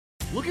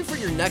Looking for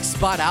your next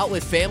spot out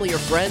with family or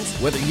friends?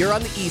 Whether you're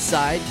on the east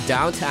side,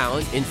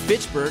 downtown, in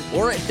Fitchburg,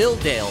 or at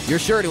Hilldale, you're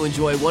sure to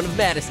enjoy one of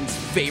Madison's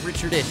favorite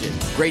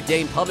traditions. Great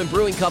Dane Pub and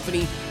Brewing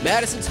Company,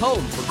 Madison's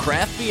home for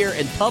craft beer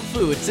and pub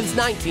food since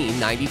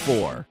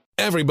 1994.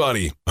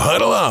 Everybody,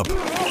 huddle up.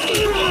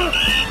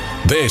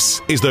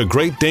 This is the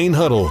Great Dane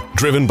Huddle,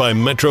 driven by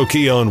Metro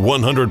Key on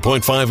 100.5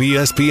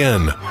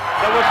 ESPN. The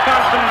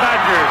Wisconsin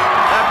Badgers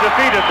have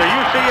defeated the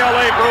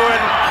UCLA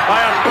Bruins by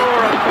a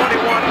score of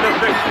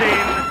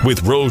 21-16.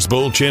 With Rose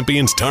Bowl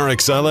champions Tarek,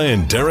 Saleh,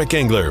 and Derek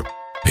Engler.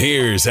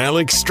 Here's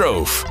Alex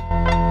Strouf.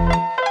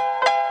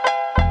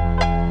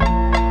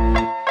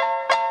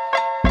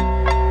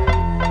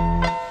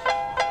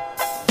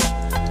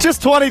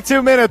 Just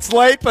 22 minutes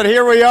late, but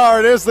here we are.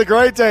 It is the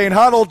Great Dane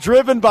Huddle,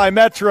 driven by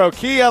Metro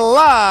Kia,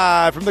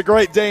 live from the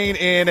Great Dane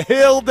in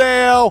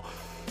Hilldale.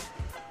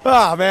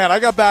 Oh, man, I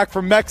got back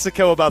from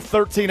Mexico about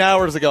 13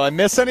 hours ago. I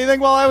miss anything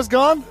while I was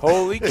gone?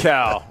 Holy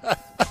cow.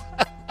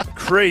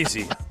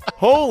 Crazy.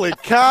 Holy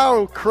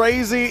cow,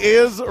 crazy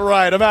is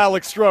right. I'm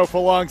Alex Strouf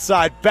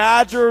alongside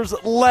Badgers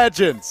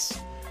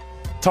legends.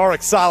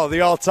 Tarek, Saleh,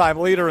 the all-time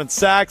leader in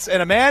sacks,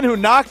 and a man who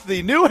knocked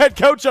the new head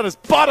coach on his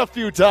butt a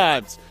few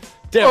times.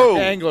 Derek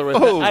Engler with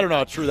it. I don't know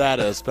how true that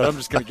is, but I'm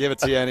just going to give it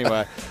to you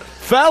anyway.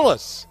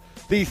 Fellas,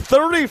 the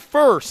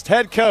 31st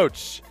head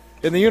coach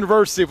in the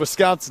University of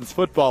Wisconsin's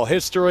football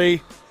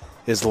history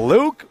is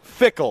Luke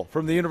Fickell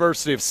from the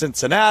University of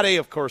Cincinnati.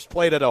 Of course,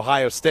 played at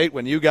Ohio State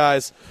when you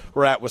guys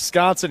were at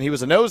Wisconsin. He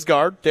was a nose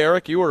guard.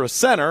 Derek, you were a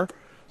center,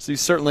 so you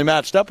certainly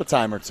matched up a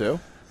time or two.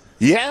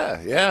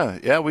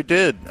 Yeah, we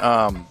did.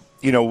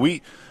 We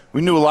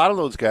knew a lot of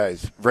those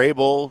guys.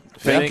 Vrabel,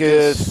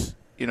 Finkus.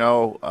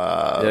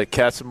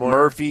 Katzenmoyer.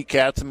 Murphy,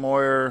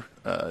 Katzenmoyer.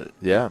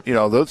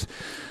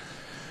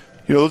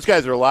 Those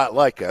guys are a lot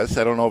like us.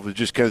 I don't know if it's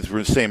just because we're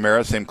in the same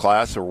era, same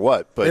class, or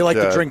what. But they like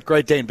to drink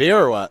Great Dane beer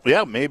or what?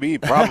 Yeah, maybe,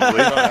 probably.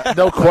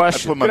 No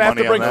question. I put my money have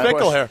to bring on that.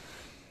 Fickell here.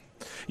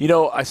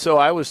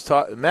 I was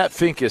taught. Matt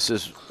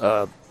Finkus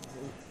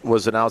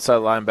was an outside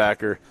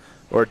linebacker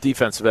or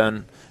defensive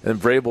end, and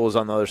Vrabel was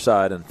on the other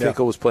side, and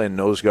Fickell was playing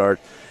nose guard.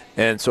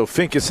 And so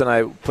Finkus and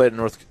I played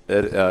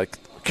at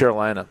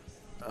Carolina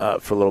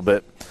for a little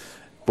bit.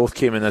 Both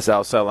came in as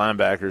outside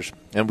linebackers,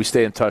 and we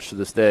stay in touch to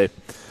this day.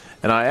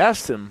 And I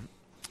asked him,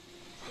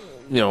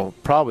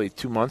 probably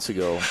 2 months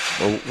ago,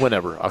 or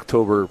whenever,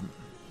 October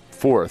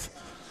 4th,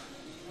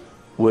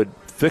 would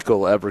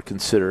Fickell ever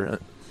consider,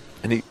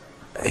 and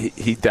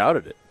he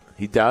doubted it.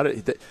 He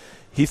doubted it.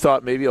 He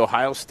thought maybe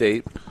Ohio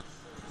State,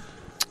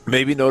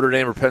 maybe Notre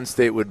Dame or Penn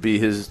State would be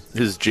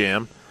his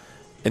jam,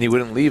 and he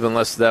wouldn't leave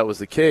unless that was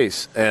the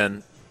case.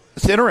 And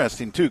it's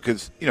interesting too,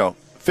 because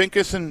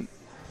Finkus and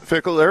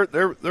Fickell,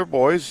 they're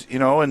boys,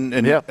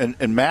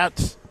 and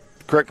Matt's,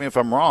 correct me if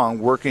I'm wrong,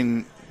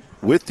 working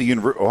with the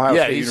Ohio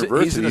State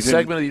University. He's in a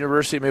segment of the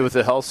university, maybe with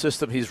the health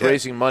system. He's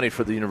raising money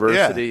for the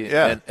university,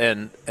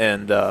 and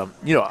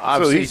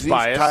obviously he's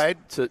biased. Tied.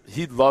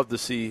 He'd love to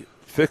see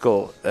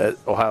Fickell at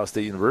Ohio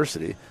State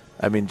University.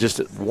 I mean,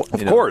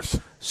 of course.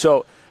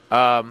 So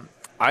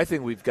I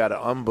think we've got an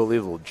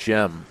unbelievable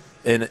gem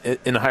in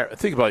higher.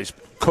 Think about it. He's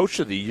Coach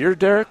of the Year,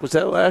 Derek. Was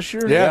that last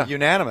year? Yeah.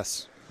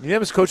 Unanimous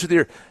Coach of the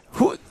Year.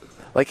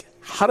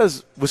 How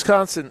does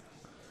Wisconsin?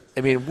 I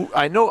mean,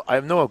 I know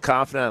I'm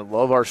confident. I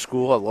love our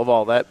school. I love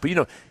all that.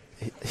 But,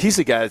 he's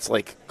the guy that's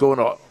like going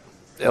to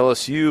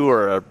LSU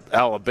or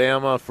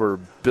Alabama for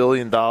 $1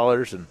 billion.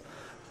 And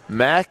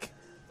Mac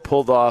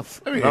pulled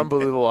off an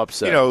unbelievable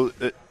upset.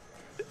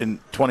 In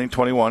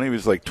 2021, he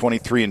was like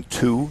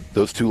 23-2.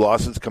 Those two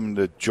losses coming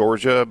to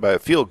Georgia by a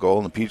field goal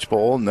in the Peach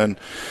Bowl. And then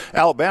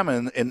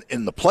Alabama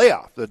in the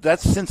playoff.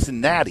 That's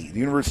Cincinnati, the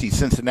University of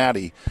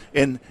Cincinnati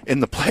in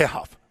the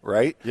playoff,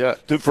 right? Yeah.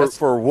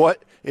 For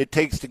what it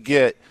takes to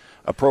get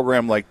a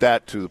program like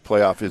that to the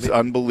playoff is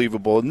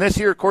unbelievable. And this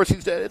year, of course,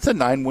 it's a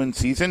 9-win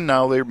season.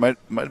 Now there might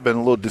have been a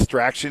little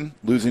distraction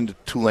losing to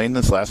Tulane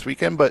this last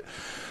weekend, but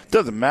it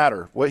doesn't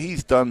matter what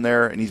he's done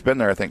there. And he's been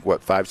there, I think,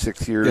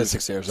 5-6 years? Yeah,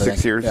 6 years.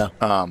 6 years.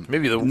 Yeah.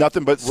 Maybe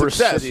nothing but worst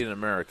success. city in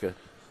America.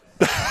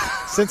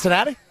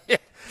 Cincinnati? Yeah,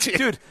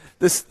 dude.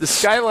 The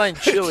Skyline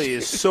chili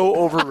is so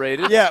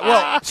overrated. Yeah,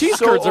 well, cheese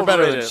curds are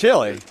better than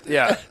chili.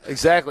 Yeah,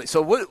 exactly.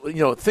 So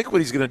think what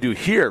he's going to do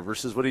here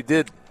versus what he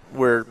did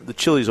where the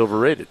chili's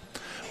overrated.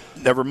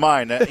 Never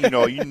mind.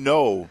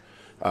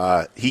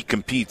 He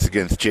competes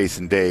against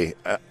Jason Day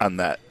on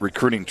that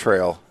recruiting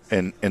trail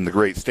in the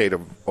great state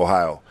of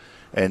Ohio,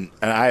 and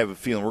I have a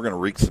feeling we're going to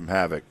wreak some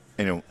havoc.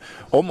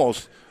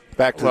 Almost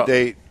back to the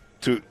day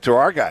to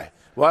our guy.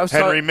 Well,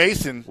 Henry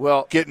Mason.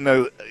 Well, getting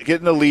the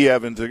Lee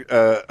Evans,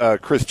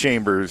 Chris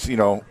Chambers.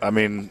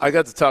 I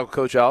got to talk with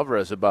Coach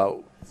Alvarez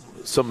about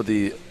some of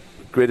the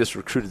greatest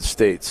recruited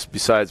states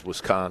besides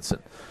Wisconsin,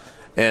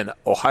 and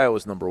Ohio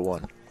is number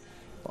one.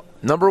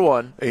 Number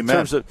one in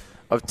terms of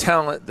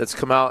talent that's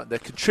come out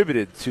that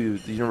contributed to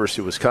the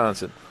University of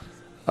Wisconsin,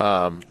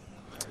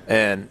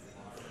 and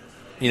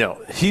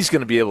he's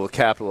going to be able to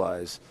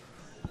capitalize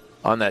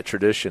on that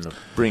tradition of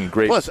bringing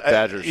great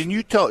Badgers. And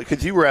you tell,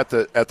 because you were at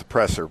the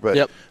presser,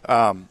 but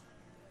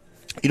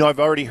I've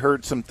already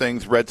heard some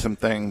things, read some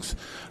things,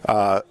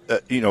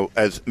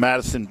 as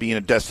Madison being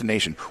a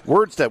destination.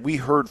 Words that we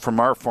heard from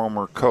our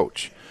former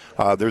coach.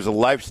 There's a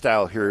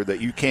lifestyle here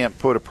that you can't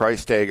put a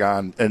price tag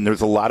on, and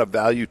there's a lot of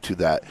value to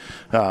that,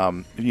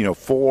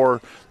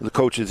 for the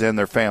coaches and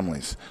their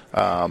families.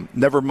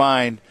 Never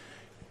mind,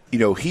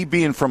 he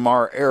being from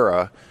our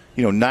era,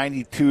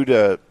 92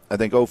 to, I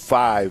think,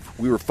 05,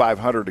 we were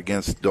 500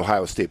 against the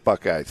Ohio State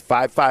Buckeyes,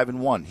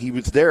 5-1. He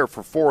was there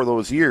for 4 of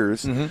those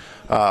years,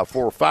 4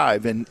 or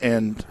 5,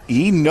 and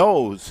he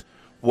knows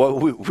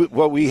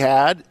what we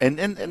had,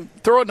 and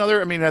throw another.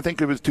 I mean, I think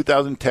it was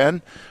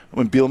 2010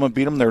 when Bielema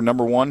beat them. They're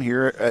number 1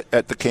 here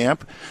at the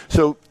camp.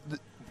 So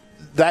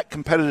that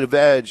competitive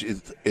edge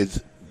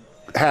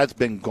has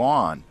been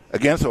gone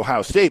against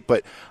Ohio State.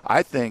 But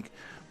I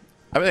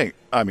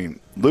mean,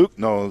 Luke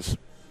knows.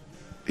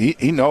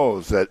 He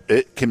knows that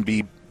it can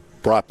be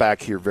brought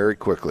back here very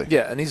quickly.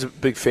 Yeah, and he's a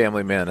big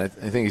family man. I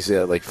think he's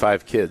like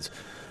 5 kids.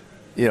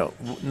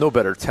 No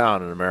better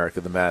town in America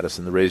than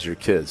Madison to raise your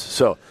kids.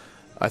 So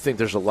I think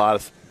there's a lot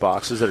of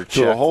boxes that are checked.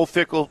 So the whole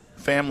Fickell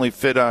family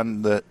fit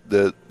on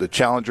the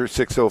Challenger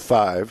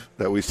 605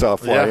 that we saw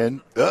fly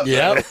in.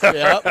 Yep.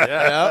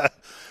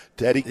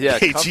 Teddy,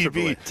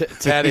 KGB.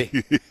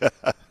 Teddy.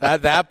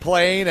 That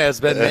plane has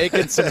been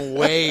making some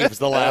waves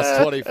the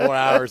last 24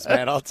 hours,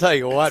 man. I'll tell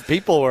you what,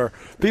 people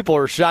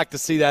were shocked to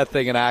see that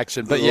thing in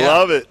action. But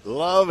love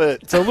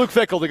it. So Luke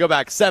Fickell, to go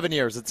back 7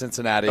 years at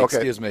Cincinnati. Okay.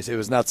 Excuse me, it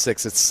was not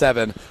 6, it's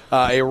 7.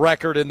 A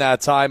record in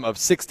that time of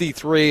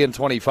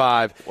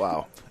 63-25.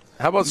 Wow.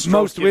 How about Strouf?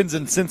 Most wins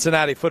in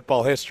Cincinnati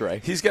football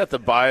history. He's got the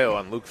bio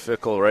on Luke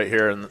Fickell right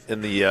here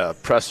in the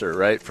presser,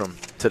 right, from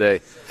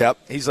today. Yep.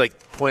 He's like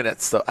pointing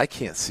at stuff. I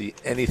can't see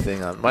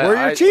anything on my Where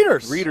are your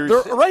cheaters? Readers.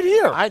 They're right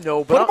here. I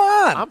know, put but them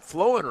on. I'm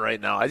flowing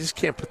right now. I just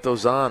can't put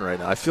those on right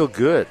now. I feel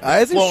good.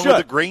 As you Flowing should. with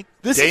the great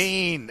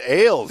Dane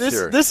Ales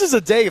here. This is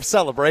a day of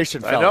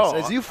celebration, fellas. I know.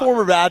 As you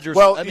former Badgers,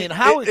 how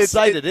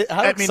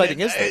exciting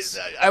is this?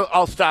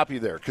 I'll stop you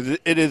there because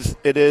it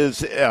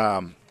is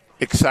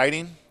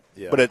exciting.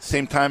 Yeah. But at the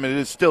same time, it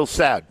is still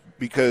sad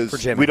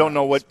because we don't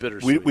know what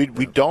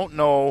we don't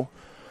know.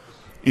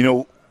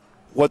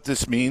 What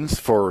this means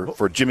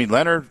for Jimmy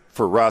Leonard,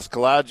 for Ross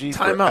Kalaji,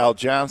 for Al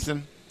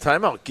Johnson.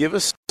 Timeout. Give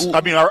us.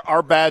 I mean,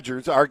 our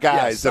Badgers, our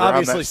guys that are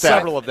on that staff.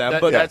 Several of them,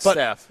 but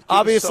staff.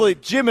 Obviously,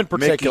 Jim in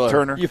particular. Mickey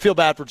Turner. You feel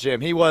bad for Jim.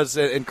 He was,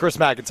 and Chris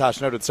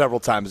McIntosh noted several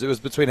times, it was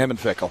between him and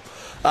Fickell.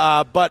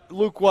 But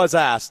Luke was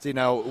asked,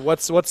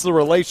 what's the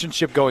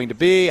relationship going to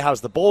be? How's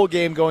the bowl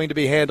game going to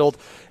be handled?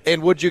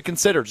 And would you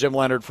consider Jim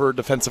Leonard for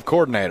defensive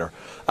coordinator?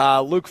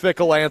 Luke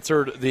Fickell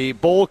answered the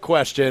bowl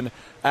question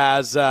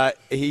as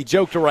he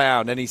joked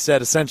around, and he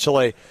said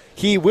essentially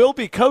he will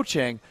be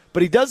coaching,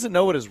 but he doesn't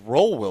know what his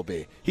role will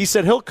be. He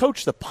said he'll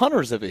coach the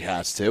punters if he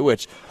has to,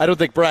 which I don't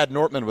think Brad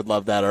Nortman would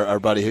love that, our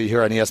buddy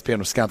here on ESPN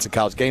Wisconsin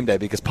College Game Day,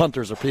 because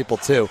punters are people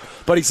too.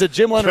 But he said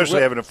Jim Leonard,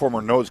 especially having a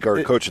former nose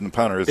guard coaching the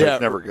punters,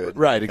 that's never good.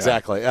 Right,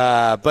 exactly.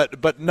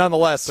 But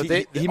nonetheless, he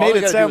made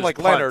it sound like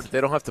Leonard.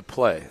 They don't have to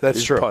play.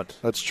 That's true. Punt.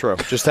 That's true.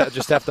 Just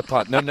have to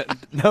punt.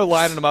 No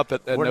lining them up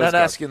at We're nose not guard.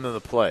 asking them to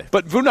play.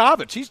 But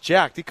Vunovich, he's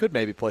jacked. He could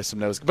maybe play some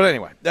nose. But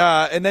anyway,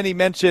 and then he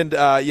mentioned,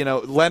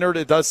 Leonard.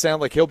 It does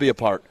sound like he'll be a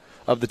part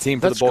of the team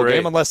for the bowl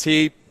game, unless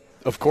he,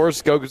 of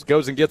course,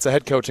 goes and gets a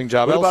head coaching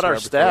job elsewhere. What about our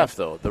staff,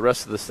 though? The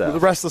rest of the staff? The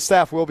rest of the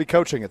staff will be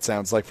coaching, it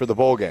sounds like, for the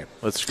bowl game.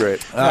 That's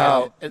great.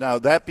 Now,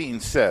 that being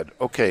said,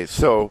 okay,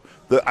 so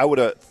I would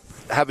have,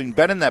 having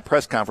been in that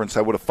press conference,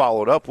 I would have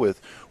followed up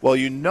with, well,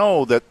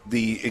 that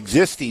the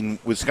existing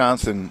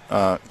Wisconsin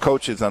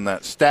coaches on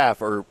that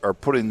staff are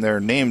putting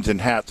their names in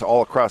hats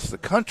all across the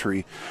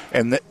country,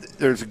 and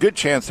there's a good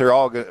chance a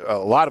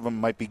lot of them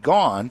might be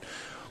gone.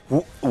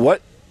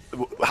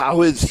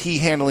 How is he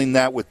handling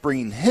that with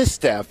bringing his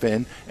staff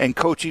in and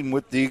coaching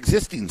with the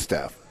existing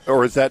staff?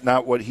 Or is that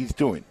not what he's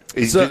doing?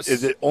 Is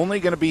it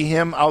only going to be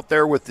him out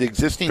there with the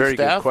existing Very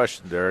staff? good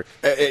question, Derek.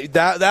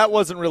 That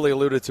wasn't really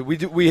alluded to. We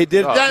did. You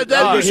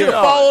should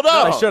have followed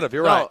up. I should have.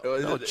 You're right.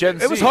 Gen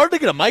Z. It was hard to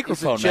get a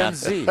microphone, Gen man.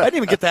 Z. I didn't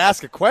even get to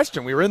ask a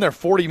question. We were in there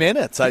 40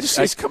 minutes.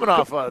 He's coming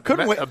off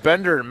a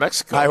bender in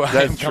Mexico.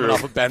 I'm coming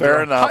off a bender.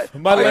 Fair enough.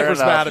 My liver's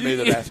mad at me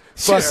today.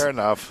 Fair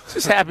enough.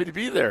 Just happy to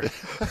be there.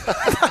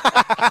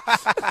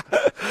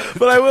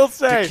 But I will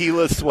say,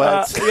 tequila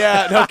sweats.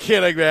 No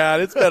kidding,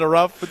 man. It's been a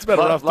rough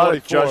 24. Lot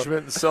of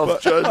judgment and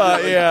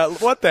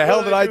self-judgment. What the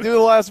hell did I do the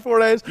last 4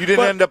 days? You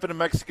didn't end up in a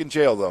Mexican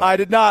jail, though. I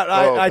did not.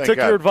 I took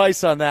God. your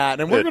advice on that,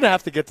 and we're going to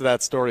have to get to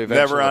that story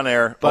eventually. Never on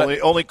air.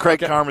 But, only Craig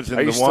Carmen's in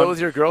Are you the still one with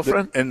your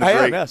girlfriend? And the I am,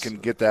 great yes. can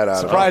get that out.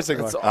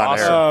 Surprisingly, That's on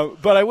awesome. air.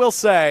 But I will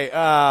say,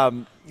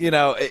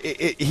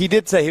 he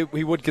did say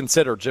he would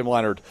consider Jim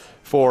Leonard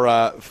for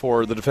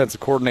the defensive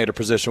coordinator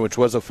position, which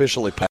was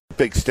officially passed.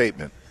 Big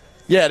statement.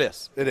 Yeah, it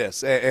is. It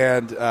is.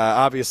 And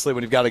obviously,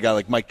 when you've got a guy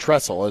like Mike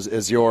Tressel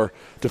as your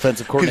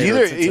defensive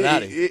coordinator in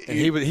Cincinnati,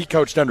 and he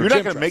coached under You're Jim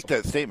not going to make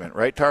that statement,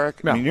 right,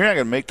 Tarek? No. I mean, you're not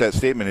going to make that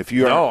statement if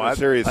you aren't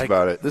serious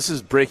about it. This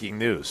is breaking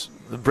news.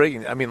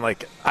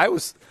 I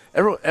was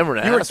everyone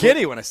You were asked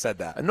giddy when I said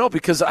that. No,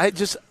 because I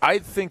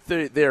think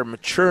they're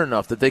mature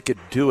enough that they could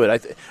do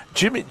it.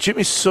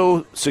 Jimmy's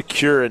so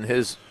secure in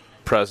his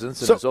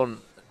presence and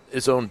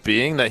his own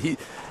being that he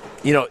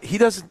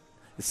doesn't.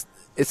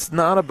 It's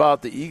not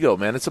about the ego,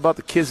 man. It's about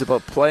the kids. It's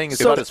about playing. It's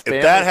about his family.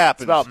 If that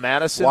happens, it's about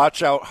Madison.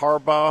 Watch out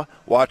Harbaugh.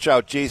 Watch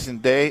out Jason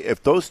Day.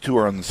 If those two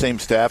are on the same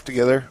staff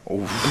together,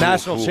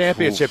 national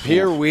championship,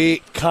 here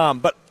we come.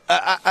 But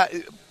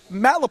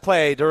Matt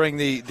LaPlay, during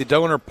the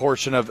donor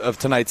portion of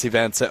tonight's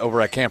events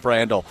over at Camp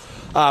Randall,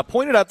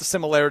 pointed out the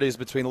similarities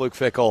between Luke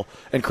Fickell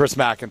and Chris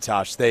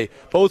McIntosh. They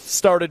both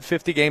started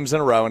 50 games in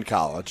a row in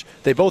college.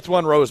 They both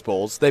won Rose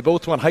Bowls. They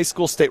both won high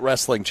school state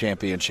wrestling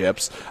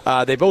championships.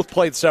 They both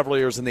played several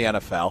years in the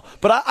NFL.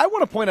 But I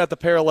want to point out the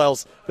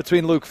parallels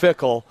between Luke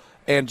Fickell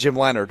and Jim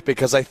Leonhard,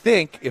 because I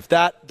think if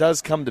that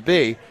does come to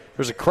be,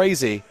 there's a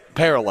crazy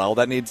parallel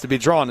that needs to be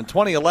drawn. In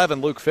 2011,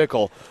 Luke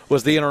Fickell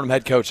was the interim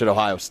head coach at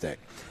Ohio State.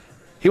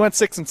 He went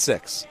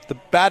 6-6. The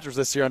Badgers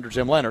this year under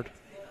Jim Leonhard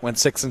went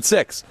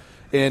 6-6.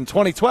 In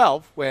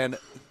 2012, when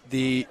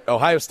the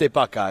Ohio State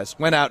Buckeyes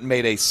went out and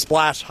made a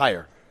splash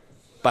hire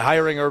by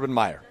hiring Urban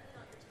Meyer,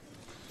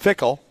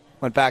 Fickell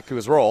went back to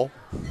his role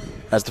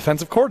as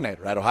defensive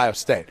coordinator at Ohio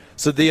State.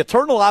 So the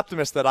eternal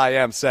optimist that I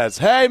am says,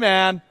 hey,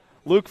 man,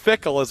 Luke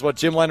Fickell is what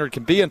Jim Leonhard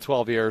can be in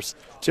 12 years.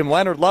 Jim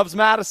Leonhard loves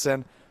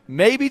Madison.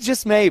 Maybe,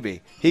 just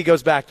maybe, he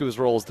goes back to his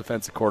role as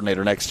defensive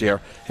coordinator next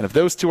year. And if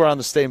those two are on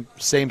the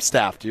same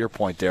staff, to your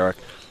point, Derek,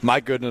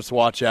 my goodness,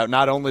 watch out.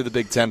 Not only the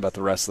Big Ten, but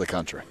the rest of the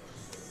country.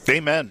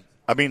 Amen.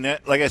 I mean,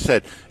 like I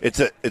said, it's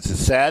a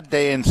sad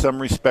day in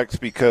some respects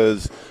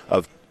because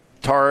of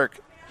Tarek.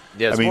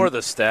 Yeah, it's more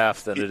the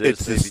staff than it is.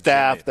 It's the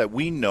staff Jimmy. that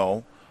we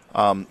know.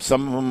 Some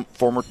of them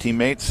former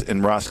teammates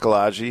in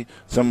Roskalaji,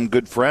 some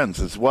good friends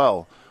as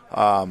well.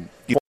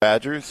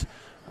 Badgers,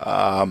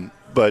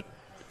 but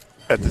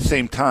at the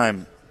same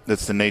time,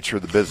 that's the nature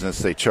of the business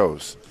they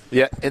chose.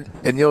 Yeah, and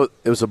it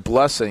was a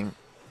blessing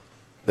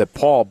that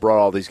Paul brought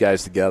all these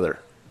guys together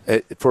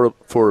for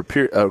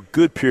a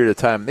good period of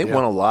time. They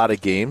won a lot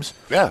of games.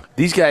 Yeah,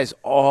 these guys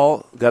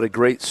all got a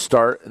great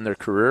start in their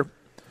career.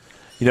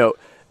 A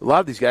lot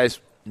of these guys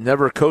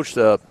never coached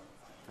a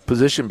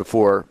position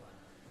before.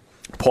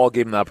 Paul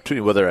gave them the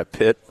opportunity, whether at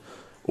Pitt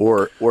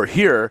or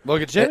here.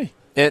 Look at Jimmy.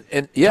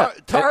 And yeah,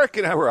 Tarek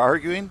and I were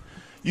arguing.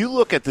 You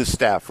look at this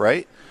staff,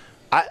 right?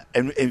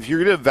 And if you're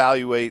going to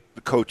evaluate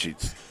the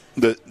coaches,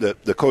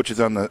 the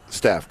coaches on the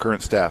staff,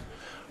 current staff,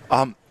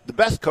 the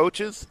best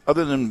coaches,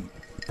 other than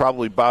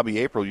probably Bobby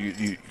April,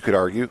 you could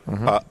argue,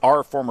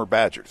 are former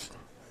Badgers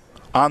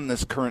on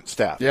this current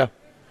staff. Yeah.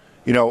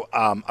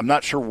 I'm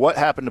not sure what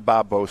happened to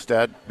Bob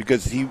Bostad,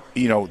 because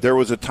there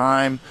was a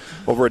time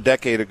over a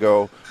decade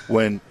ago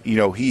when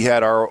he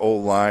had our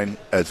O-line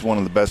as one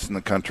of the best in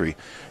the country,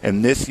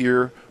 and this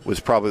year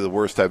was probably the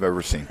worst I've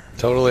ever seen.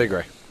 Totally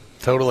agree.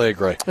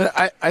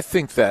 I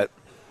think that.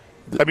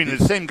 The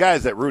same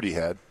guys that Rudy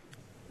had.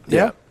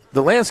 Yeah.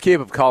 The landscape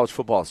of college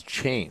football has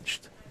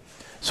changed.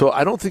 So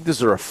I don't think this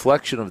is a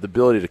reflection of the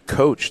ability to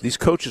coach. These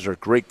coaches are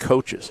great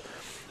coaches.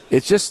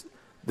 It's just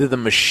they're the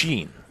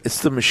machine.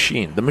 It's the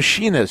machine. The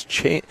machine has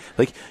changed.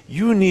 Like,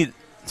 you need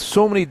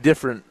so many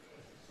different,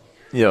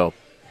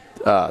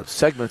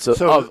 segments of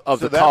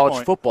the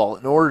college football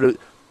in order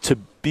to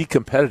be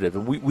competitive.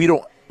 And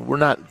we're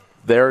not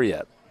there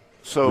yet.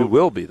 So we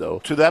will be, though.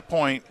 To that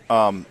point,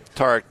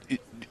 Tarek,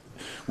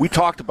 we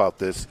talked about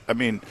this. I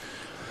mean,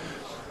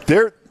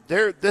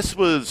 this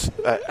was,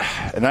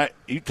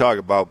 you talk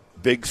about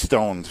big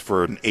stones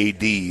for an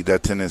AD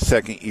that's in his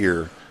second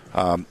year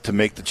to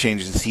make the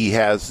changes he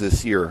has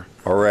this year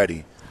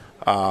already.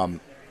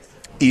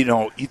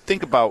 You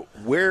think about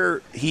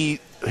where his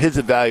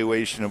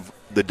evaluation of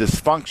the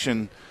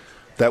dysfunction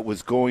that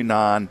was going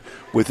on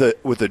with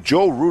a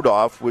Joe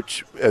Rudolph,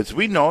 which, as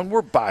we know, and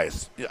we're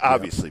biased,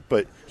 obviously,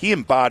 but he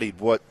embodied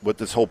what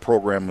this whole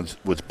program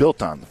was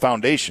built on, the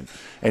foundation,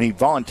 and he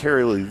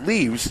voluntarily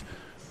leaves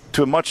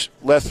to a much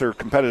lesser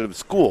competitive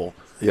school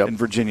in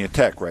Virginia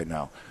Tech right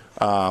now,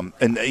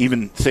 and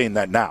even saying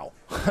that now.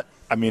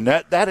 I mean,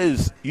 that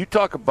is, you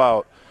talk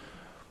about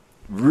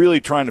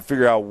really trying to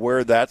figure out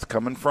where that's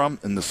coming from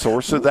and the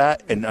source of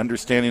that, and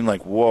understanding,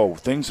 like, whoa,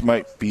 things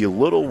might be a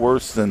little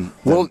worse than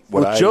what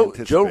I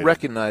anticipated. Joe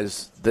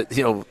recognized that,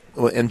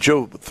 and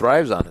Joe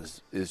thrives on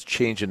is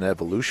change and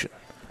evolution.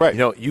 Right.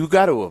 You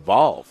got to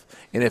evolve.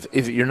 And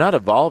if you're not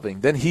evolving,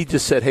 then he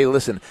just said, hey,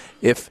 listen,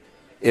 if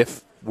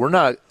we're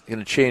not going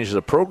to change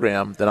the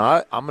program, then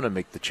I'm going to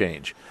make the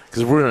change,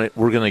 because we're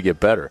going to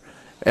get better.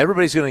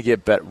 Everybody's going to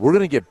get better. We're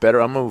going to get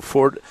better. I'm going to move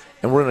forward,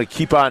 and we're going to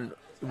keep on.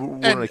 We're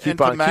going to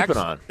keep on keeping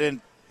on.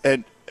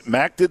 And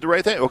Mac did the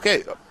right thing.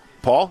 Okay,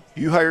 Paul,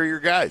 you hire your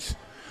guys.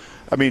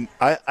 I mean,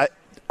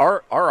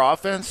 our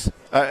offense.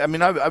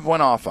 I've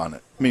went off on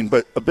it.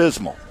 But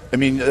abysmal.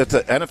 That's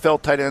an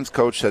NFL tight ends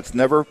coach that's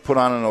never put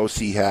on an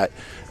OC hat,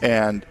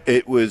 and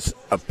it was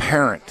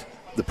apparent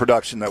the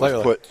production that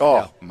was put.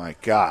 Oh my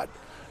God,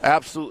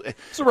 absolutely.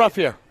 It's a rough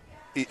year.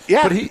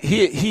 Yeah, but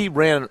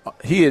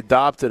he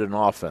adopted an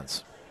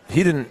offense.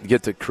 He didn't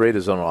get to create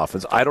his own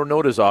offense. I don't know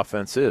what his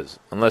offense is,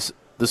 unless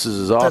this is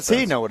his offense. Does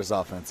he know what his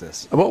offense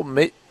is? Well,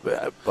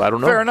 I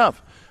don't know. Fair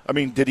enough. I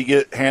mean, did he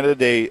get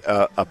handed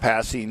a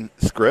passing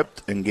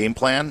script and game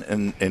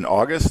plan in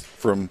August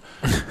from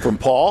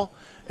Paul,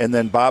 and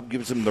then Bob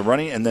gives him the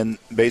running, and then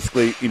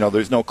basically,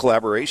 there's no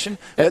collaboration?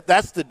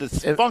 That's the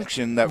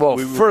dysfunction that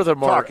we were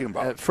talking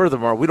about.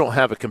 Furthermore, we don't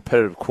have a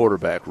competitive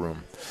quarterback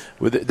room.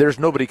 There's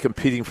nobody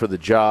competing for the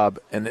job,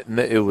 and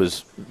it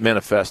was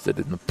manifested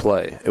in the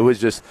play. It was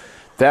just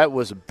that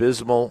was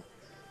abysmal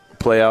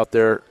play out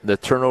there. The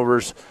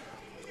turnovers,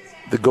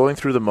 the going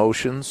through the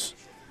motions.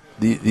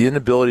 The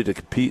inability to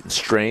compete and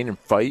strain and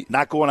fight.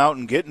 Not going out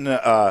and getting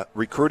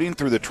recruiting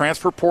through the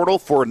transfer portal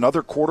for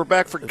another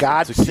quarterback, for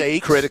God's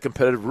sake. Create a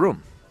competitive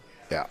room.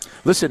 Yeah.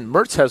 Listen,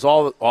 Mertz has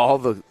all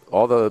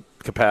the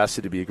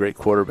capacity to be a great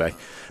quarterback,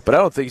 but I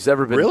don't think he's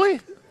ever been.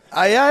 Really?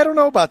 I don't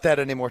know about that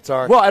anymore,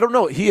 Tarek. Well, I don't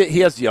know. He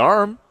has the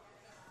arm.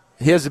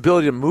 He has the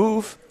ability to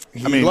move.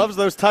 He loves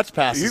those touch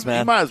passes, man.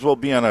 You might as well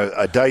be on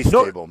a dice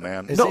table,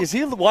 man. Is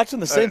he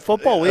watching the same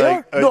football we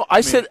are? No,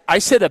 I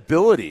said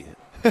ability.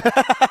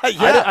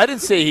 Yeah. I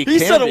didn't say he can. He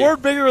said a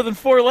word bigger than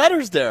 4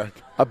 letters, Derek.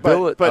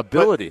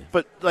 Ability.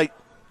 But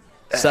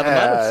 7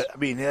 letters. I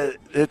mean,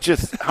 it's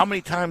just how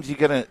many times you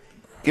gonna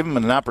give him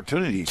an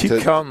opportunity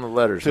Keep counting the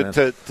letters, man.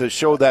 to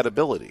show that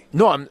ability.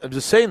 No, I'm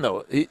just saying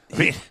though.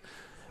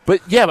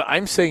 But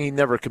I'm saying he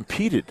never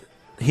competed.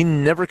 He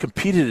never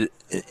competed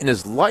in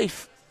his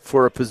life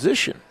for a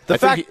position. I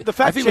think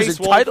he was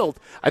entitled.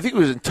 I think he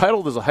was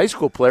entitled as a high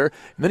school player,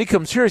 and then he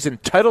comes here. He's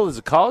entitled as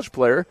a college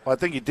player. Well, I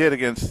think he did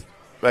against,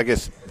 I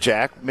guess,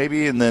 Jack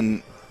maybe, and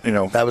then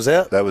that was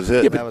it. That was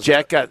it. Yeah, but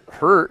Jack got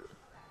hurt.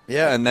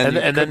 Yeah, and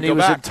then he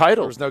was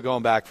entitled. There was no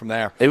going back from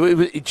there.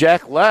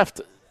 Jack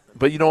left,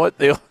 but you know what?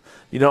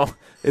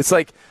 It's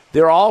like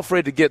they're all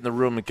afraid to get in the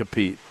room and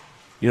compete.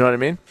 You know what I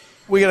mean?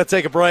 We got to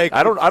take a break.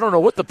 I don't know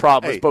what the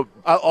problem is, but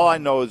all I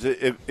know is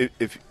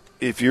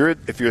if you're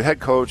a head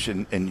coach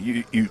and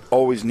you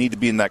always need to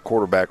be in that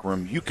quarterback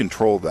room, you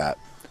control that.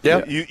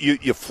 Yeah,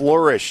 you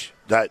flourish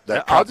that.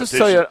 I'll just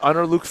tell you,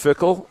 under Luke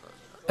Fickell,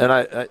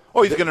 and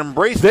he's going to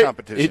embrace the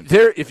competition.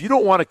 If you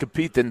don't want to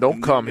compete, then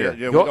don't come here.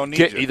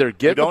 Either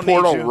get in the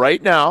portal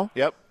right now.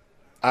 Yep.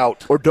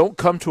 Out. Or don't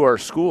come to our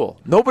school.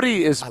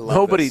 Nobody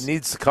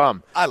needs to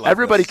come.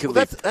 Everybody can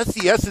leave. That's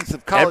the essence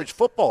of college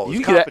football.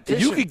 You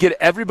could get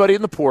everybody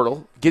in the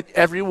portal, get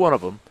every one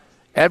of them,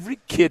 every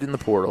kid in the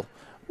portal,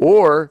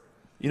 or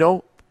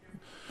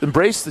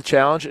embrace the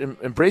challenge and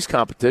embrace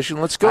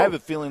competition. Let's go. I have a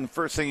feeling the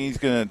first thing he's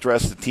going to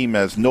address the team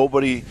as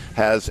nobody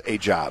has a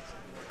job.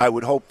 I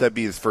would hope that'd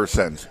be his first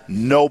sentence.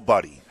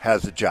 Nobody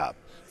has a job.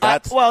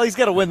 He's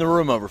got to win the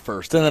room over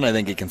first, and then I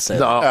think he can say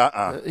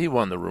that. He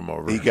won the room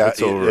over.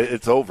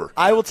 It's over.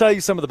 I will tell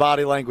you some of the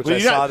body language I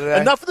saw today.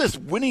 Enough of this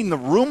winning the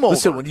room over.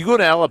 Listen, when you go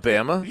to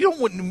Alabama, you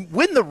don't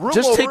win the room over.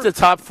 Just take the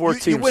top 4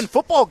 teams. You win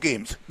football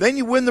games, then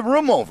you win the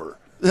room over.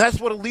 And that's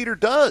what a leader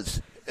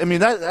does. I mean,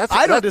 that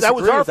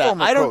was our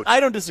former coach. I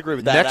don't disagree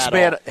with that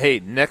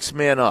Next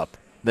man up.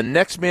 The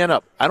next man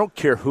up. I don't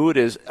care who it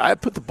is. I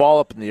put the ball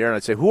up in the air, and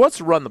I'd say, who wants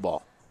to run the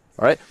ball?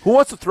 All right? Who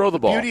wants to throw the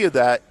ball? The beauty of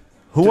that.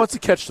 Who wants to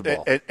catch the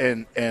ball?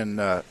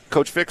 And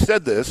Coach Fick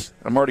said this.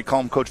 I'm already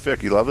calling him Coach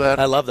Fick. You love that?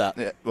 I love that.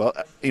 Yeah, well,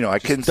 I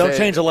couldn't say. Don't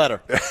change a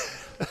letter.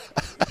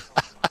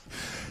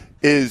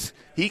 Is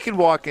he can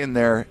walk in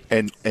there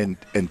and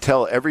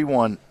tell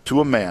everyone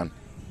to a man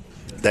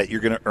that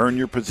you're going to earn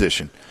your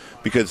position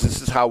because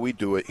this is how we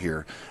do it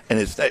here. And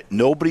it's that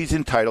nobody's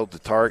entitled to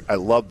Tarek. I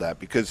love that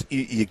because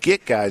you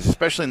get guys,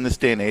 especially in this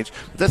day and age,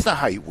 but that's not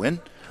how you win.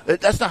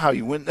 That's not how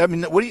you win. I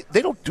mean,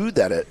 they don't do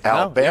that at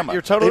Alabama.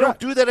 You're totally They right.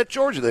 don't do that at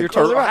Georgia. You're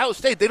totally right. Ohio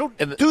State. They don't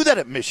do that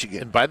at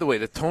Michigan. And by the way,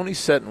 the tone he's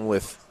setting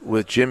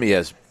with Jimmy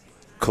as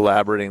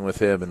collaborating with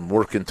him and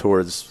working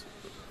towards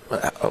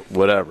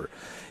whatever,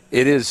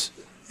 it's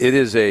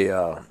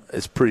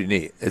pretty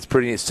neat. It's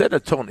pretty neat. It's setting a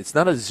tone. It's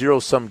not a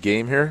zero-sum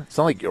game here. It's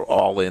not like you're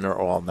all in or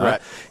all not.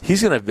 Right.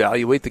 He's going to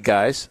evaluate the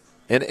guys.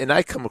 And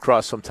I come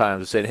across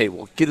sometimes saying, hey,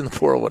 well, get in the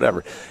portal,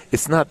 whatever.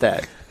 It's not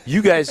that.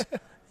 You guys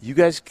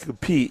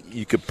compete.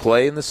 You could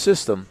play in the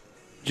system.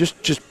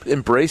 Just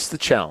embrace the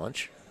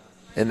challenge,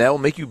 and that will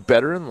make you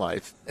better in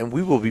life, and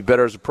we will be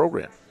better as a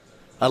program.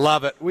 I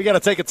love it. We got to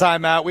take a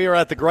timeout. We are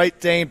at the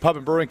Great Dane Pub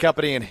and Brewing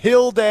Company in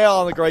Hilldale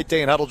on the Great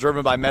Dane Huddle,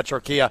 driven by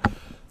Metro Kia.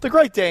 The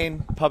Great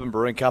Dane Pub and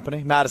Brewing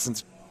Company,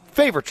 Madison's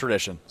favorite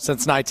tradition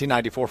since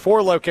 1994.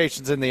 4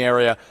 locations in the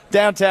area.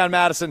 Downtown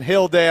Madison,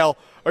 Hilldale.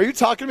 Are you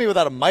talking to me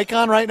without a mic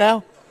on right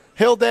now?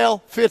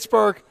 Hilldale,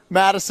 Fitchburg,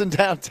 Madison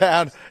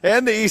downtown,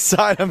 and the east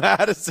side of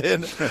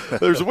Madison.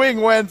 There's Wing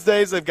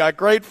Wednesdays. They've got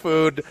great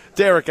food.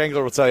 Tarek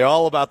Engler will tell you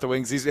all about the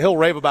wings. He'll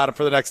rave about them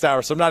for the next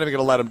hour, so I'm not even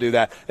going to let him do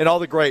that. And all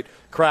the great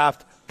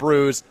craft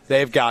brews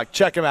they've got.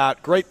 Check them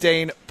out. Great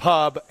Dane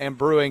Pub and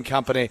Brewing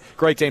Company.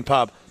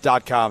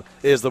 GreatDanePub.com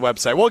is the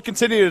website. We'll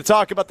continue to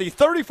talk about the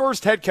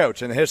 31st head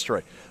coach in the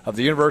history of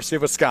the University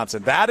of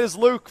Wisconsin. That is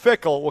Luke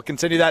Fickell. We'll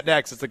continue that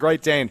next. It's the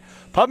Great Dane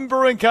Pub and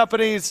Brewing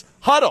Company's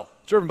Huddle,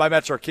 driven by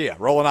Metro Kia.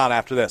 Rolling on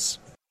after this.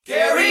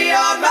 Carry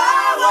on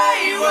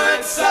my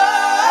wayward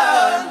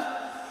son.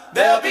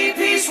 There'll be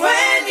peace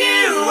when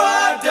you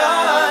are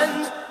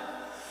done.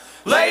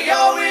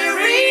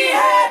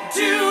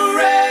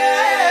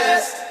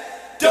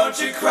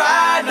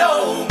 cry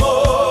no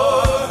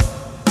more.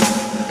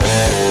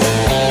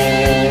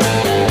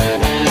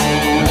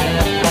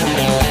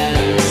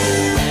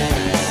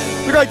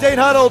 The Great Dane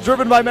Huddle,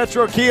 driven by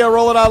Metro Kia,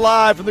 rolling out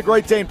live from the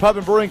Great Dane Pub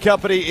and Brewing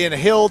Company in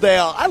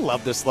Hilldale. I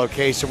love this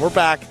location. We're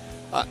back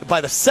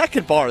by the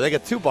second bar. They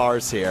got 2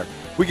 bars here.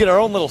 We get our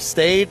own little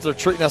stage. They're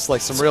treating us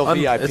like some real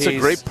VIPs. It's a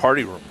great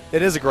party room.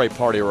 It is a great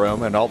party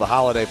room, and all the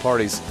holiday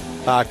parties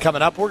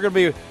coming up. We're going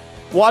to be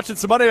watching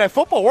some Monday Night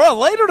Football. We're on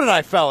later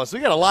tonight, fellas. We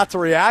got a lot to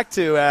react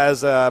to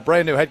as a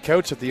brand new head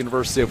coach at the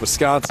University of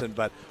Wisconsin.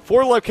 But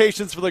 4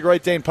 locations for the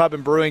Great Dane Pub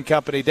and Brewing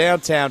Company,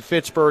 downtown,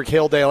 Fitchburg,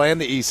 Hilldale, and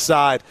the east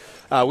side.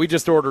 We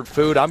just ordered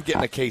food. I'm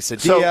getting a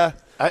quesadilla.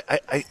 So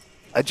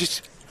I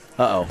just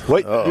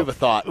Wait, you have a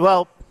thought.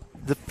 Well,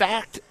 the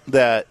fact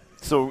that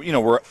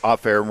we're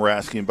off air and we're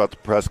asking about the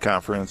press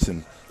conference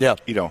and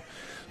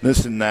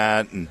this and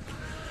that, and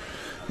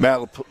Matt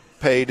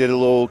LePay did a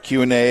little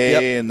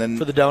Q&A and then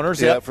for the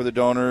donors, for the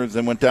donors,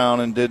 and went down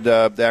and did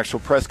the actual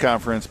press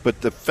conference. But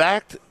the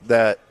fact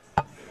that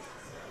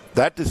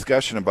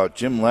discussion about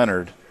Jim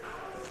Leonard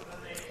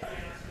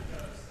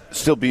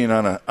still being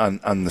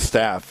on the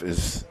staff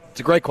is. It's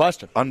a great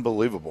question.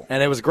 Unbelievable.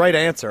 And it was a great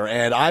answer,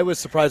 and I was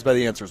surprised by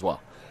the answer as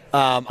well.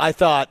 I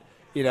thought,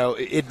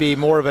 it'd be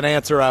more of an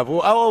answer of,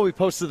 we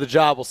posted the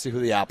job, we'll see who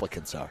the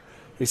applicants are.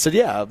 He said,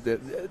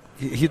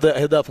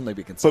 he'll definitely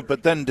be considered.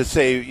 But then to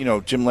say,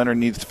 Jim Leonard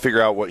needs to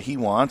figure out what he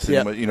wants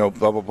and,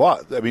 blah, blah, blah.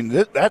 I mean,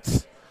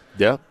 that's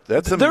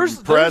some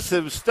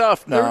impressive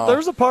stuff now.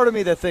 There's a part of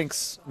me that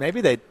thinks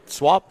maybe they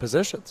swap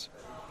positions.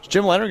 Is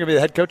Jim Leonard going to be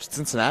the head coach at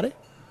Cincinnati?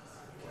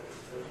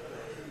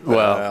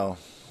 Well,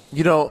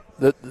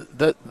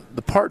 the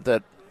part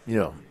that,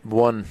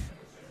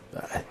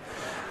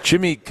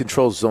 Jimmy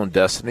controls his own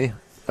destiny.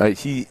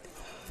 The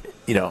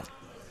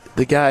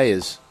guy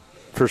is,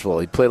 first of all,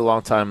 he played a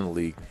long time in the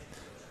league.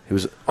 He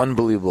was an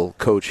unbelievable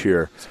coach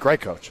here. He's a great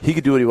coach. He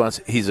could do what he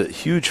wants. He's a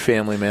huge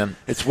family man.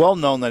 It's well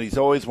known that he's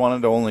always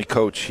wanted to only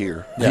coach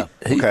here. Yeah.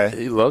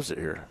 He loves it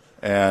here.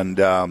 And,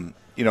 like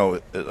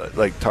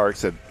Tarek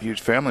said, huge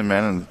family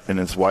man, and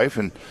his wife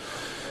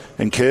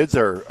and kids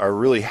are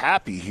really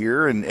happy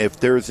here. And if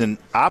there's an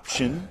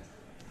option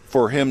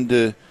for him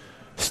to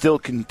still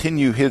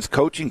continue his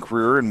coaching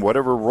career in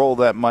whatever role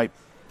that might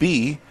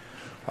be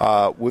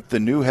with the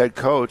new head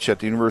coach at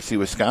the University of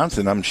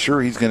Wisconsin, I'm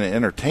sure he's going to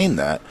entertain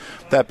that.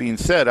 That being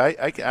said,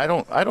 I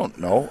don't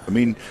know. I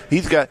mean,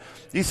 he's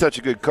such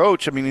a good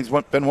coach. I mean, he's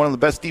been one of the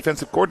best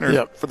defensive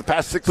coordinators for the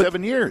past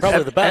 6-7 years.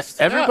 Probably the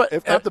best. Everybody,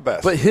 if not the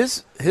best. But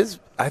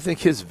I think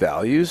his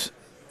values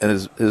and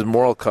his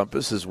moral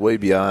compass is way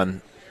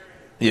beyond.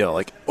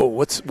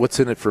 What's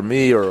in it for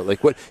me, or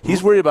like what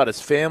he's worried about his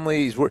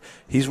family.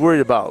 He's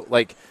worried about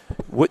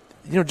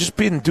just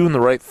doing the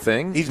right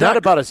thing. He's not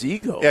about his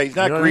ego. Yeah, he's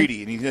not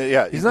greedy. I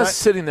mean? He's not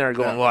sitting there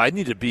going, "Well, I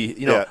need to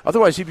be."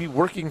 Otherwise he'd be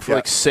working for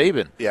like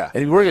Saban. Yeah, and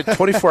he'd be working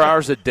 24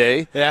 hours a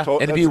day. Yeah,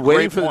 and he'd be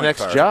waiting for the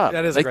next job.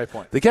 That is a great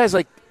point. The guy's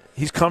like,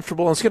 he's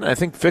comfortable in his skin. I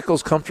think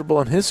Fickell's comfortable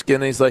in his skin.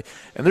 And he's like,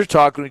 and they're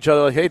talking to each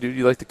other like, "Hey, dude,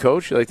 you like the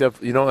coach? You like to have,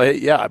 hey,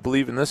 yeah, I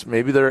believe in this."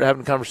 Maybe they're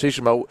having a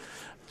conversation about.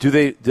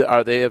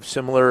 Are they have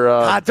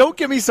similar? Don't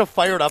get me so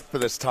fired up for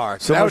this,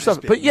 Tarek. Similar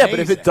stuff. But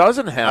if it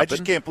doesn't happen, I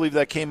just can't believe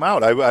that came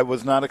out. I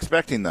was not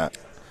expecting that.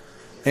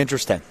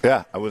 Interesting.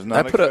 Yeah, I was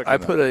not. I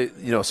put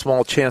a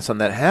small chance on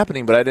that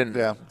happening, but I didn't.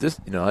 Yeah.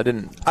 I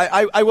didn't.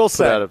 I will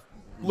say,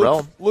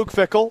 Luke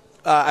Fickell,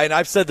 and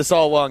I've said this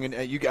all along, and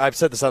I've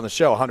said this on the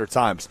show 100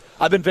 times.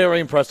 I've been very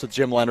impressed with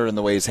Jim Leonard and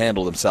the way he's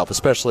handled himself,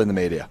 especially in the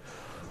media.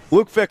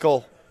 Luke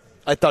Fickell,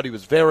 I thought he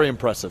was very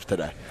impressive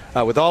today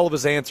with all of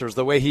his answers,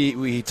 the way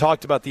he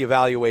talked about the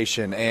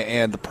evaluation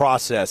and the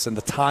process and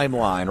the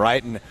timeline,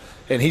 right?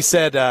 And he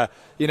said, I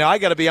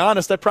got to be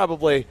honest, I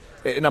probably,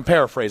 and I'm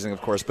paraphrasing,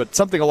 of course, but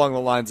something along the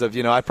lines of,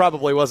 I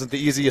probably wasn't the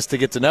easiest to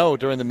get to know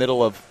during the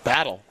middle of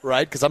battle,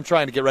 right? Because I'm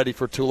trying to get ready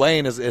for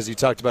Tulane, as you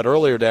talked about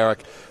earlier,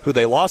 Derek, who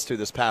they lost to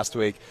this past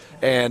week.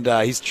 And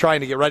he's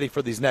trying to get ready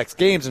for these next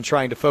games and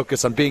trying to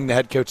focus on being the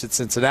head coach at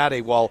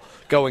Cincinnati while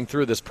going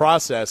through this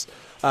process.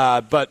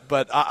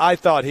 But I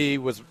thought he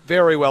was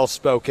very well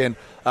spoken,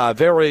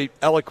 very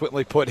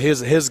eloquently put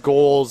his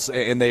goals,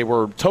 and they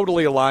were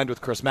totally aligned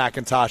with Chris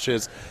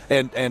McIntosh's.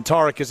 And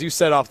Tarek, as you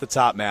said off the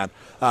top, man,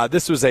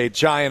 this was a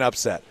giant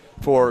upset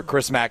for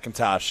Chris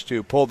McIntosh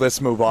to pull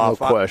this move off.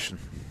 No question.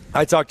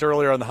 I talked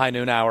earlier on the High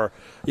Noon Hour.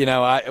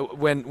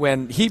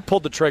 When he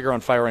pulled the trigger on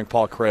firing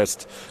Paul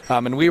Christ,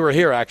 and we were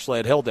here actually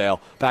at Hilldale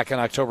back on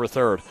October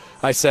 3rd,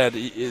 I said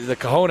the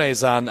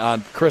cojones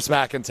on Chris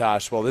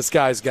McIntosh. Well, this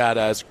guy's got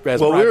as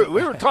well.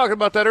 We were talking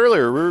about that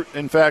earlier.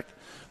 In fact,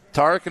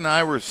 Tarek and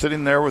I were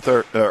sitting there with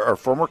our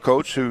former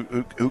coach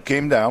who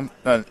came down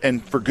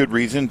and for good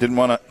reason didn't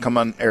want to come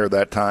on air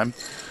that time.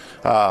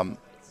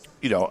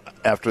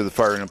 After the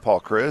firing of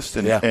Paul Christ,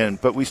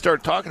 but we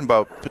started talking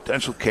about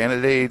potential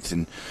candidates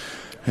and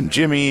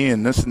Jimmy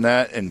and this and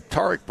that, and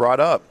Tarek brought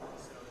up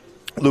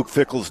Luke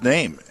Fickell's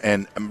name,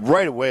 and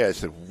right away I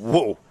said,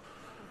 "Whoa,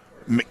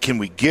 can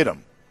we get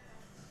him?"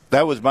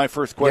 That was my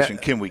first question.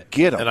 Can we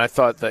get him? And I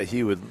thought that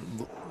he would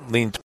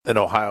lean in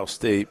Ohio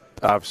State,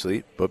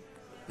 obviously, but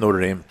Notre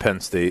Dame, Penn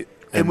State.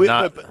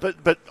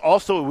 But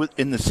also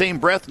in the same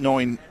breath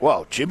knowing,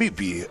 wow, Jimmy'd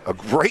be a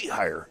great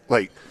hire.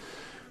 Like,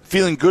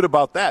 feeling good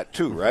about that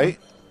too, right?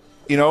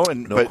 You know,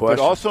 but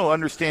also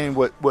understanding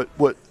what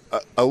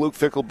a Luke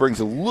Fickell brings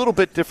a little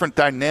bit different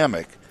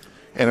dynamic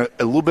and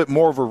a little bit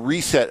more of a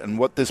reset on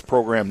what this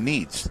program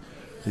needs,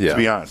 to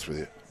be honest with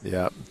you.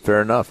 Yeah,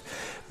 fair enough.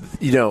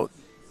 You know,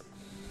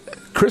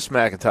 Chris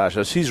McIntosh,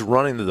 as he's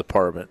running the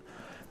department,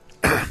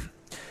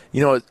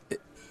 you know,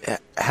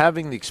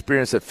 having the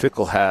experience that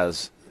Fickell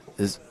has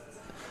is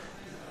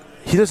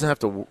he doesn't have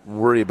to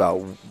worry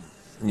about,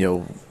 you know,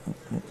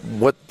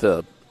 what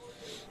the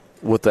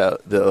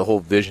whole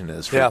vision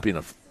is for being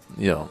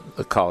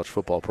a college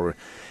football program.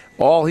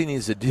 All he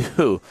needs to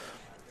do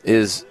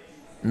is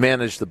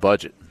manage the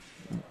budget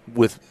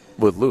with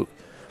Luke.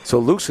 So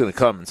Luke's going to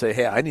come and say,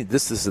 hey, I need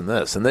this, this, and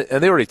this. And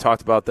they already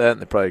talked about that,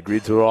 and they probably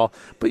agreed to it all.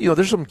 But, you know,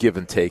 there's some give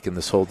and take in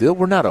this whole deal.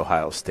 We're not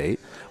Ohio State.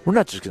 We're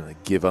not just going to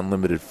give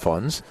unlimited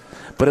funds.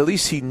 But at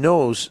least he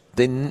knows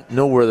they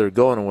know where they're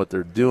going and what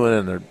they're doing.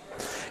 And they're,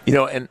 you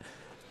know, and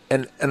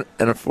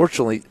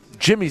unfortunately,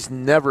 Jimmy's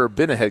never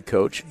been a head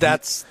coach.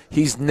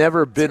 He's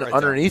never been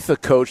underneath a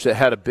coach that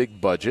had a big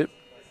budget.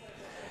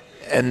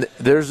 And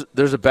there's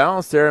a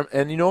balance there.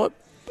 And you know what?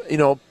 You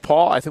know,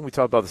 Paul, I think we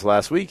talked about this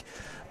last week.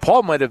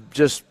 Paul might have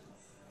just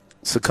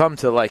succumbed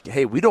to, like,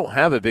 hey, we don't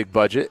have a big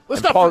budget.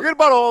 Let's not forget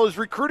about all his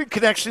recruiting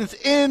connections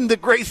in the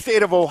great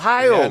state of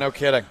Ohio. Yeah, no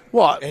kidding.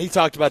 Well, he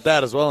talked about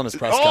that as well in his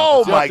press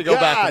conference. Oh, my God. Go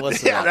back and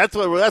listen yeah, that's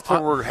where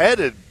we're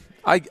headed.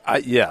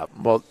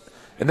 Well,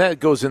 and that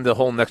goes into the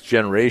whole next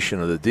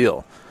generation of the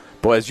deal.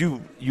 But as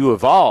you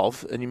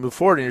evolve and you move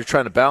forward and you're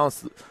trying to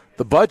balance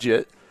the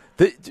budget,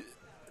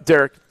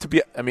 Derek,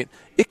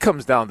 it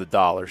comes down to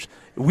dollars.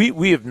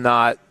 We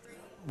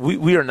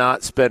are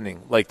not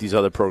spending like these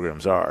other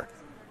programs are.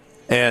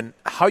 And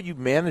how you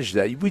manage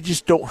that, we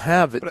just don't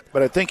have it.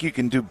 But I think you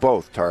can do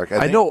both, Tarek.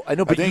 I know,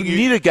 but you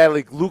need a guy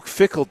like Luke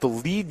Fickell to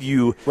lead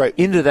you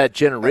into that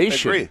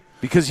generation. I agree.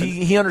 Because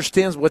he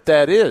understands what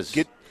that is.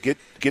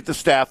 Get the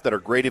staff that are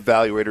great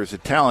evaluators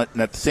of talent,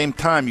 and at the same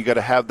time, you got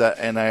to have that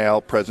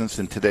NIL presence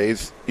in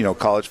today's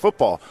college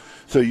football.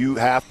 So you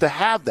have to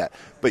have that.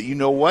 But you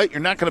know what? You're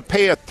not going to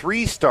pay a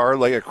 3-star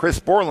like a Chris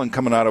Borland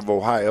coming out of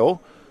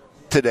Ohio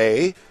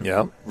today.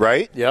 Yeah.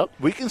 Right? Yep.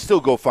 We can still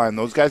go find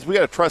those guys. We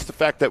got to trust the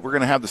fact that we're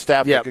going to have the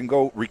staff that can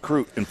go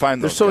recruit and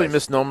find those guys. There's so many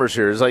misnomers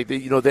here. It's like, the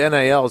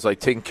NIL is like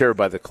taken care of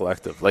by the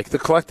collective. Like, the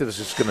collective is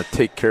just going to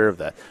take care of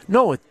that.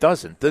 No, it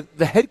doesn't.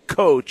 The head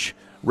coach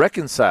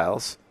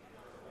reconciles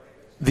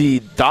the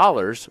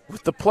dollars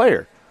with the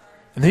player.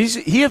 And he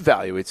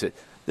evaluates it.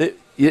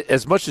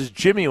 As much as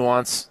Jimmy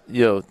wants,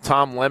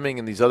 Tom Lemming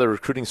and these other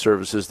recruiting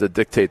services that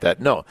dictate that.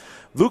 No,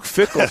 Luke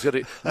Fickell's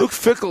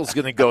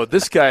going to go,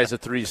 this guy's a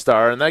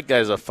 3-star and that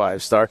guy's a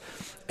 5-star.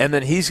 And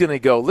then he's going to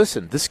go,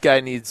 listen, this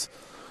guy needs,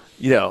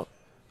 a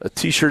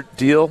T-shirt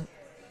deal.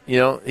 He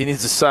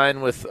needs to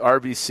sign with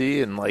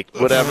RBC and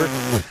whatever.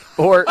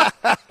 or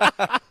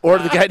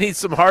the guy needs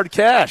some hard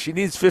cash. He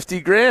needs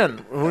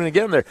 $50,000. We're going to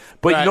get him there.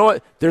 But You know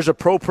what? There's a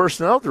pro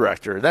personnel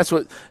director. And that's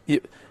what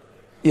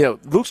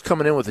Luke's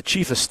coming in with a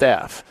chief of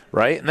staff,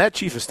 right? And that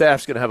chief of staff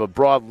is going to have a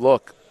broad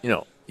look.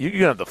 You're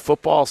going to have the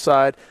football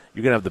side.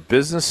 You're going to have the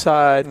business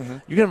side. Mm-hmm.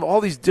 You're going to have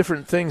all these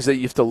different things that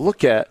you have to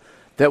look at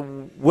that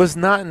was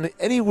not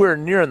anywhere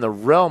near in the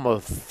realm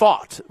of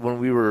thought when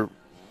we were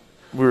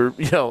in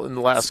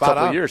the last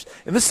couple of years.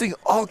 And this thing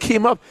all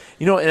came up,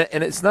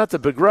 and it's not to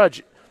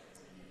begrudge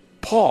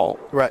Paul.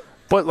 Right.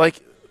 But,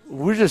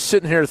 we're just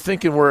sitting here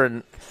thinking we're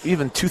in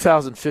even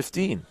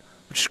 2015,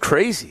 which is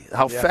crazy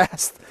how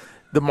fast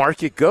the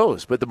market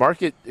goes. But the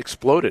market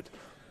exploded.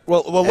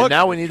 Well, look,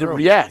 now we need to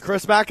react.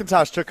 Chris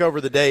McIntosh took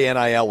over the day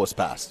NIL was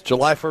passed,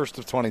 July 1st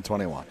of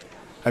 2021.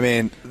 I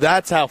mean,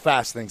 that's how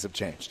fast things have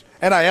changed.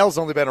 NIL's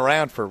only been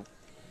around for,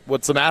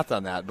 what's the math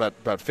on that?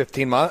 About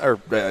 15 months or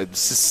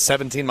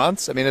 17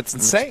 months? I mean, it's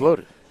insane.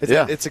 Exploded.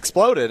 It's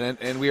exploded,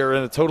 and we are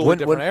in a totally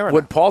different era.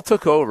 When Paul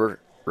took over,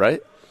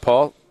 right?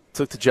 Paul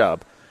took the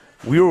job.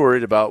 We were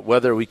worried about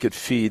whether we could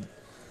feed,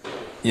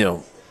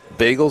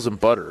 bagels and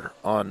butter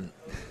on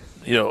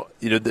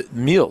the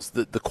meals,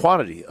 the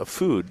quantity of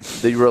food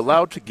that you were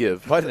allowed to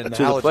give to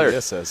the players.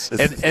 This is.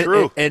 It's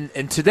true.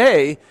 And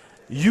today,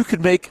 you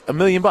could make $1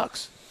 million.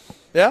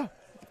 Yeah.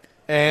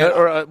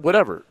 Or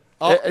whatever.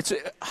 It's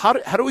how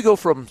do we go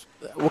from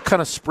what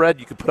kind of spread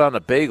you could put on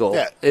a bagel?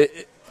 Yeah.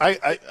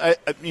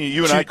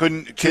 You and I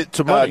couldn't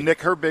to money. Nick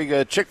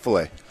Herbig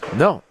Chick-fil-A.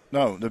 No,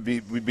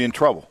 we'd be in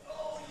trouble.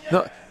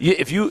 No,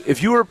 if you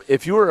were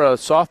a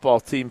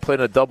softball team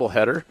playing a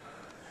doubleheader,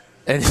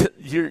 and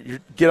you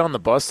get on the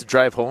bus to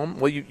drive home,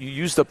 well, you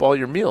used up all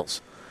your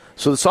meals.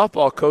 So the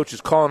softball coach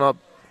is calling up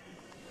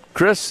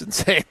Chris and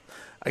saying,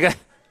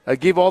 I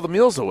gave all the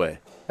meals away.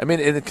 I mean,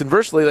 and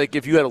conversely,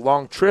 if you had a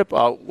long trip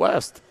out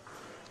west,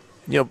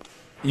 you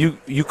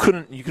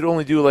could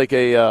only do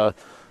a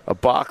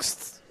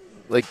boxed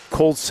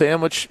cold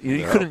sandwich.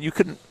 You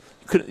couldn't.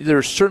 There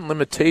are certain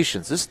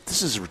limitations.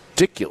 This is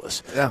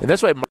ridiculous, and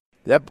that's why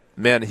that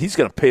man, he's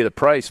going to pay the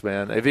price,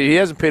 man. If he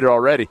hasn't paid it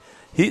already,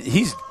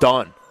 he's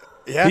done.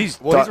 Yeah, he's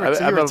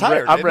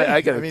retired.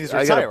 I got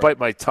to bite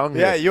my tongue.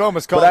 Yeah, here. you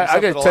almost called him. I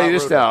got to tell you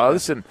this now.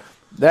 Listen,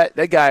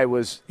 that guy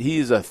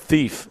is a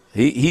thief.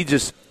 He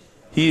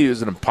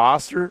is an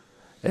imposter,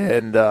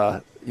 and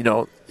the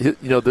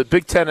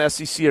Big Ten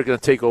SEC are going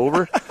to take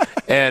over,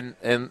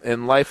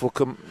 and life will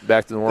come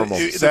back to normal.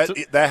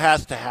 That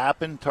has to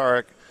happen,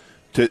 Tarek,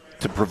 to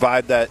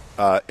provide that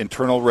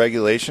internal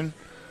regulation.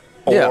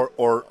 It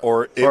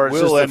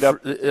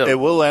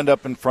will end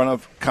up in front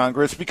of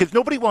Congress because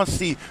nobody wants to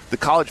see the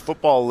college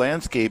football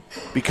landscape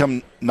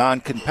become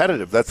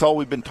non-competitive. That's all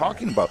we've been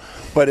talking about.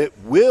 But it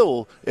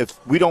will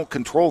if we don't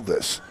control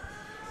this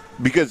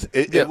because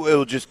it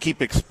will just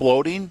keep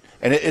exploding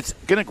and it's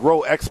going to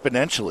grow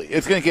exponentially.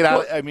 It's going to get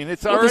out. I mean,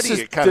 it's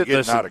already kind of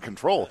getting out of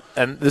control.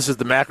 And this is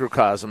the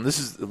macrocosm. This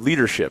is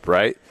leadership,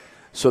 right?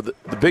 So the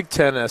Big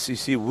Ten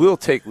SEC will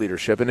take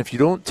leadership, and if you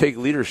don't take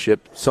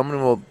leadership,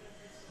 someone will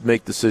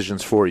make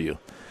decisions for you,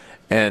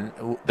 and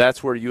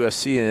that's where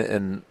USC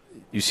and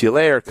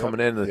UCLA are coming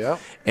in.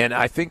 And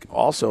I think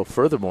also,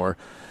 furthermore,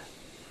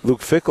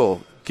 Luke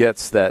Fickell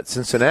gets that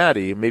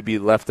Cincinnati may be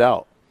left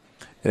out,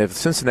 and if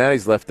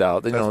Cincinnati's left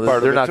out, then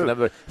they're not going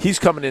to. He's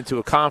coming into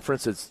a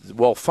conference that's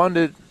well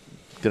funded,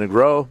 going to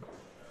grow.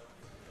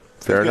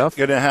 Fair enough.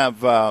 Going to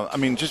have.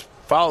 Just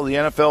follow the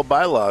NFL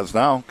bylaws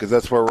now because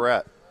that's where we're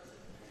at.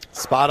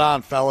 Spot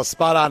on, fellas.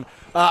 Spot on.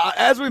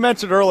 As we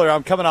mentioned earlier,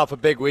 I'm coming off a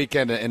big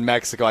weekend in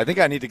Mexico. I think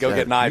I need to go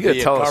get an IV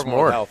at Carbon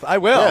World Health. I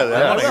will.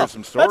 I hear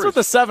some stories. That's what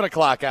the 7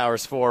 o'clock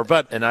hour's for.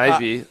 But an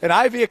IV. An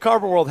IV at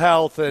Carbon World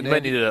Health. And, you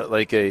might need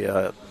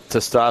a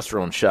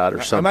testosterone shot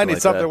or something. I might need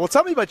like something. That. Well,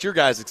 tell me about your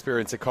guys'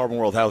 experience at Carbon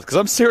World Health because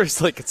I'm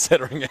seriously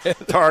considering it.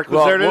 Tarek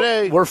was there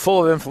today. We're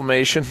full of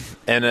inflammation.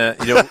 And,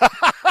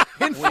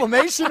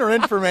 Inflammation or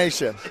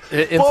information?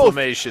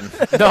 Inflammation.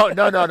 No.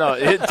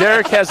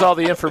 Derek has all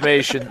the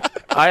information.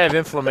 I have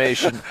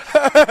inflammation.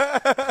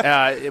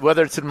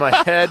 Whether it's in my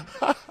head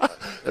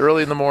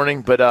early in the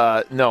morning, but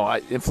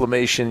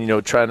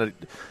inflammation, trying to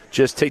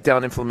just take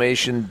down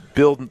inflammation,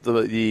 build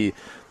the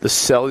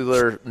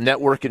cellular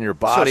network in your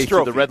body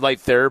through the red light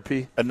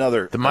therapy. The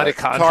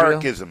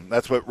mitochondria. Tarekism.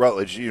 That's what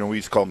Rutledge, we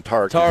used to call them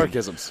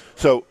Tarekisms.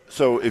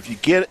 So if you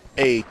get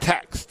a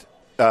text,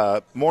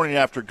 morning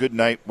after good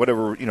night,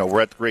 whatever,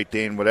 we're at the Great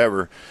Dane,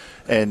 whatever,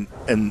 and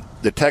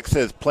the text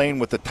says playing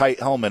with a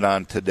tight helmet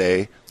on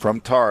today from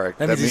Tarek.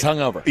 That means he's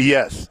hungover.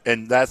 Yes,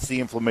 and that's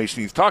the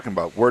inflammation he's talking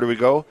about. Where do we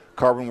go?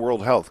 Carbon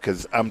World Health,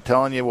 because I'm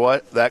telling you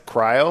what, that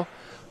cryo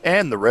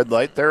and the red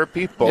light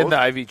therapy, both. And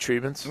the IV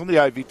treatments.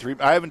 The IV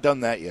treatment. I haven't done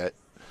that yet.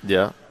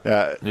 Yeah.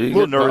 A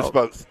little nervous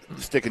about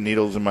sticking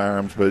needles in my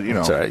arms, but,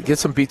 It's all right. Get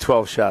some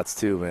B12 shots,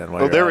 too, man.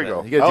 There we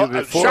go.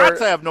 Shots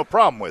I have no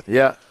problem with.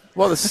 Yeah.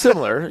 Well, it's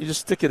similar. You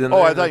just stick it in there.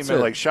 Oh, I thought you meant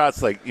like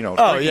shots, like,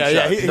 Oh,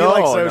 yeah. He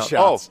likes those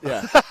shots.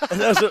 Yeah.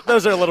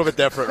 those are a little bit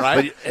different,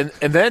 right? But,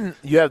 and then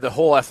you have the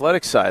whole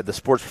athletic side, the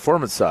sports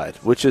performance side,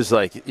 which is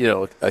like,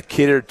 a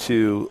catered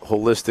to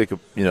holistic,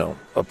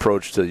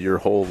 approach to your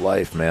whole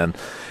life, man.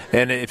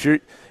 And if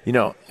you're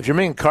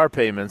making car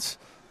payments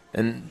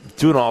and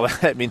doing all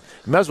that, you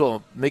might as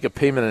well make a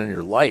payment on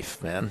your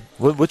life, man.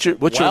 What's your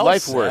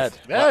life worth?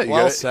 Yeah,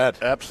 well said.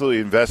 Absolutely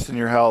invest in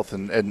your health,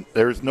 and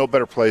there's no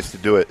better place to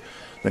do it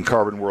than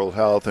Carbon World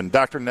Health. And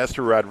Dr.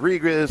 Nestor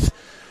Rodriguez,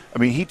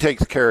 he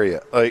takes care of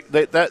you. Like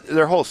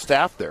their whole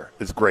staff there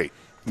is great.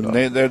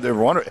 They're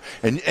wonderful.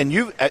 And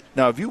you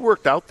now have you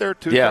worked out there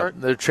too? Yeah,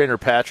 Tarek? their trainer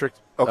Patrick.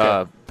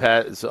 Okay.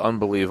 Pat is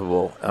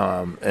unbelievable,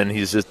 and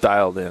he's just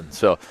dialed in.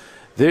 So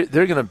they're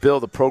going to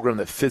build a program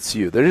that fits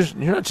you.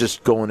 You're not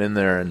just going in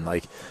there and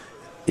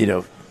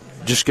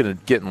just going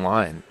to get in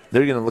line.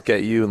 They're going to look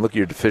at you and look at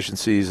your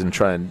deficiencies and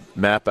try and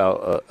map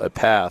out a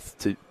path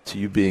to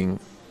you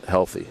being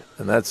healthy,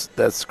 and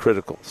that's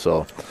critical.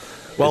 So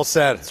well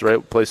said. It's the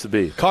right place to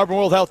be.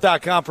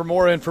 CarbonWorldHealth.com for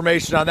more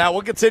information on that.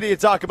 We'll continue to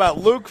talk about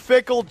Luke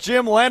Fickell,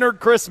 Jim Leonard,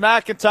 Chris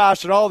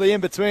McIntosh, and all the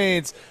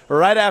in-betweens.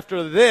 Right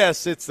after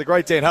this, it's the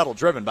Great Dane Huddle,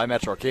 driven by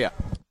Metro Kia.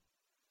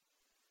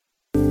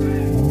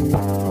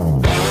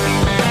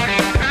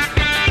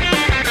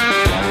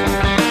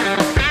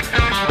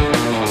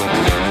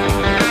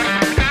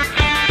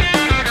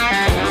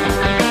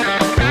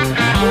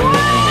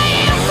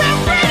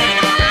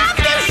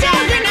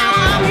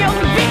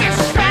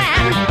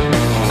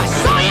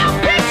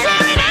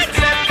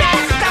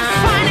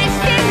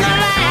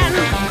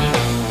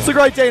 The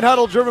Great Dane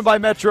Huddle, driven by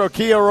Metro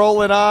Kia,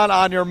 rolling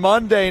on your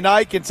Monday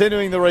night.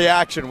 Continuing the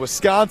reaction,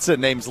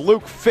 Wisconsin names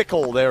Luke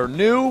Fickell their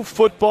new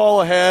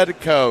football head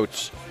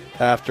coach.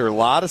 After a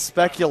lot of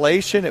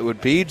speculation, it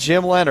would be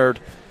Jim Leonard.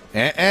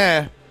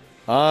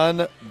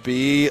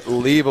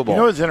 Unbelievable. You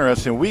know what's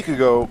interesting? A week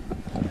ago,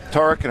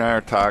 Tarek and I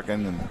are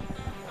talking, and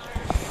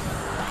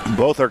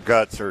both our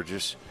guts are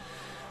just,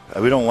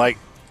 we don't like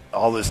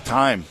all this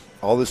time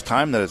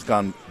that has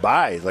gone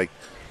by. Like,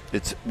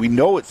 we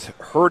know it's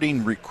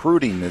hurting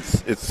recruiting.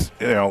 It's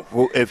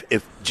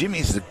if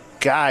Jimmy's the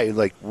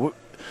guy,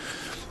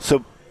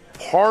 so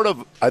part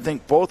of, I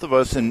think both of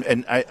us,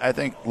 and I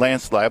think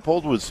Lance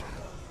Leipold was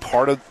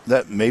part of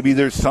that. Maybe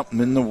there's something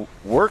in the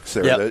works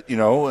there. Yep. That, you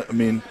know, I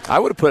mean, I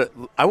would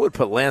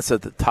put Lance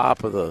at the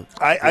top of the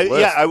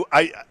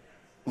list.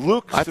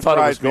 Luke I surprised thought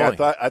it was me.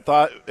 going. I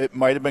thought it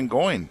might have been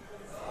going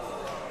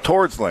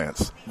towards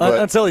Lance. But,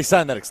 Until he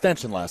signed that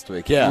extension last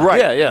week, yeah.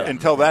 right. Yeah.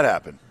 Until that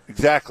happened.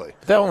 Exactly.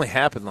 That only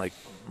happened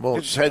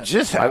It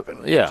just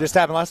happened. Yeah. Just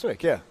happened last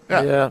week, yeah.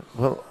 Yeah.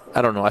 Well,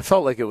 I don't know. I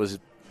felt like it was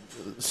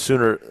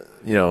sooner,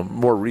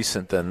 more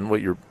recent than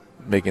what you're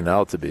making it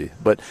out to be.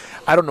 But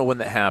I don't know when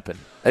that happened.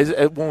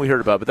 When we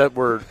heard about it, but that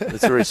word,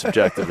 it's very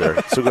subjective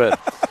there. So go ahead.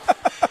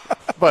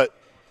 But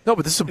no,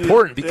 but this is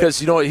important because,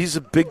 he's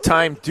a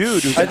big-time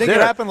dude. I think it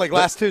happened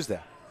last Tuesday.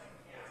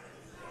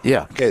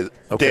 Yeah. okay,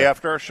 day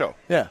after our show.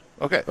 Yeah.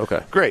 Okay.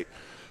 Okay. Great.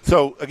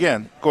 So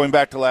again, going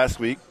back to last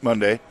week,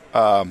 Monday,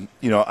 I'm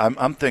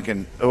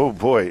thinking, oh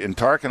boy, and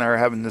Tarek and I are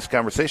having this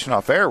conversation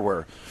off air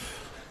where,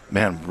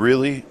 man,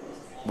 really,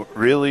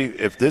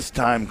 if this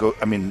time go,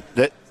 I mean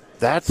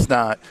that's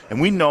not,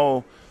 and we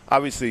know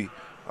obviously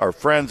our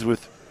friends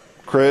with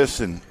Chris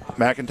and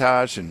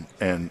McIntosh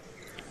and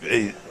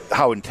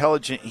how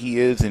intelligent he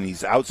is, and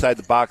he's outside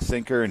the box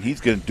thinker, and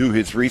he's going to do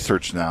his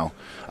research now,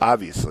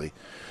 obviously,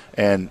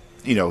 and.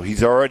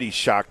 He's already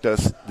shocked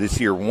us this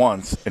year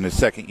once in his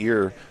second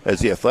year as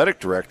the athletic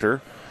director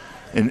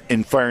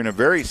in firing a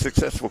very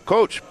successful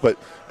coach. But,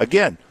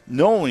 again,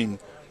 knowing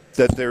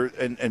that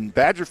and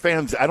Badger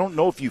fans, I don't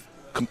know if you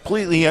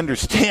completely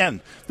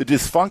understand the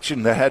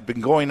dysfunction that had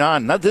been going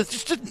on. Now, this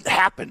just didn't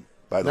happen,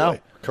 by the way. No,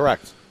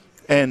 correct.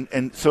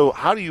 And so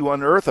how do you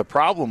unearth a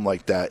problem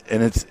like that?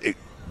 And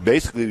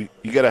basically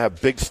you got to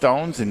have big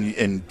stones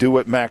and do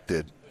what Mac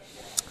did.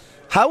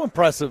 How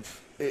impressive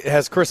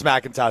has Chris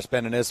McIntosh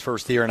been in his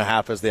first year and a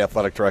half as the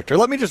athletic director?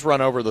 Let me just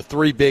run over the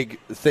three big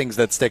things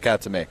that stick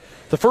out to me.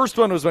 The first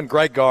one was when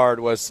Greg Gard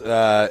was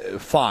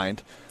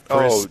fined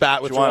for his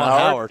spat with Juwan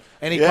Howard,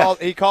 and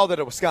he called it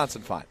a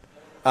Wisconsin fine,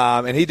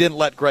 and he didn't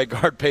let Greg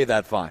Gard pay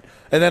that fine.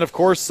 And then, of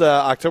course,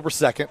 October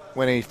 2nd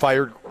when he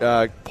fired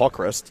Paul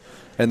Christ,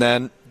 and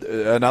then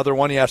another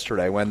one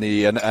yesterday when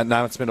the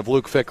announcement of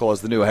Luke Fickell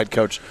as the new head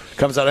coach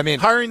comes out. I mean,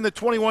 hiring the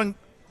 21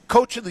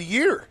 coach of the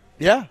year.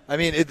 Yeah, I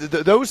mean,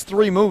 those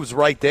three moves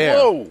right there.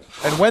 Whoa.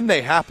 And when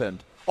they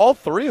happened, all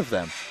three of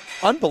them,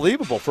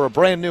 unbelievable for a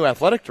brand-new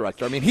athletic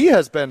director. I mean, he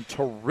has been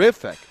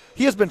terrific.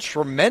 He has been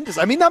tremendous.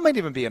 I mean, that might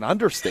even be an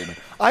understatement.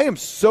 I am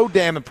so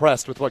damn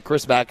impressed with what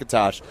Chris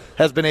McIntosh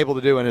has been able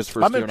to do in his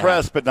first year. I'm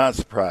impressed but not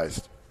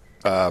surprised.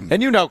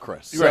 And you know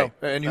Chris. Right.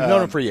 And you've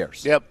known him for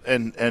years. Yep,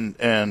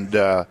 and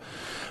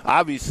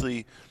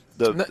obviously,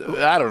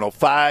 I don't know,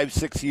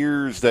 5-6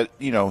 years that,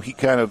 he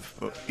kind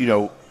of,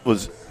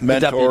 was mentored.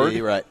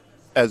 Deputy, right.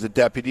 As a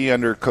deputy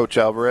under Coach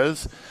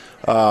Alvarez,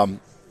 taught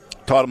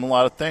him a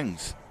lot of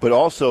things. But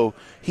also,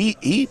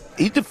 he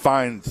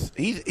defines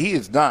he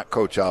is not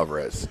Coach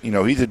Alvarez.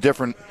 He's a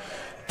different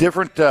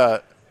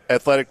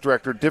athletic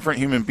director, different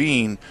human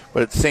being.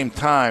 But at the same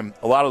time,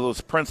 a lot of those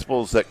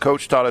principles that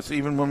Coach taught us,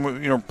 even when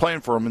we were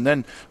playing for him, and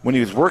then when he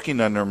was working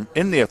under him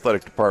in the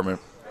athletic department,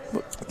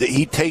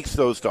 he takes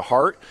those to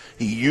heart.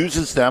 He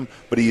uses them,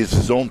 but he is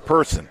his own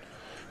person,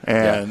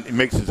 and he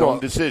makes his own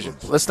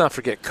decisions. Let's not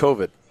forget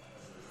COVID.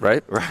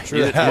 Right. You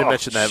didn't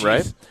mention that,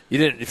 right? You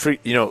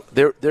didn't.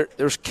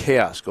 There's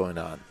chaos going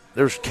on.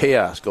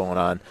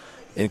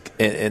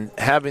 And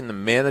having to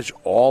manage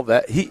all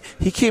that. He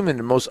came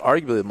into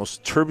arguably the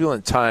most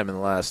turbulent time in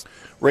the last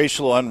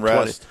racial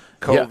unrest,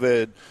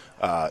 20.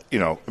 COVID.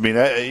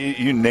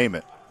 You name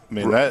it. I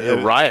mean,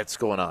 riots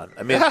going on.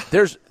 I mean,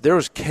 there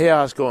was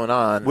chaos going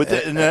on.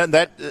 And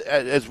that,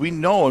 as we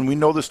know, and we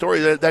know the story,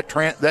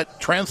 that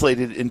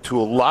translated into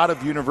a lot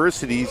of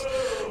universities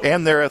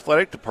and their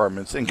athletic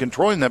departments and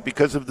controlling that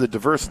because of the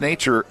diverse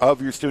nature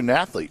of your student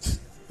athletes.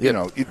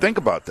 You think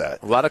about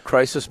that. A lot of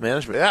crisis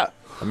management. Yeah.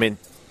 I mean,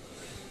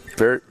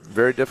 very,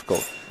 very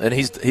difficult. And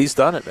he's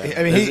done it, man.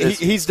 I mean,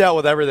 he's dealt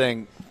with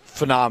everything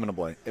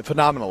phenomenally,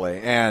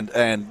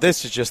 and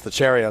this is just the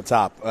cherry on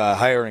top.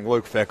 Hiring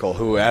Luke Fickell,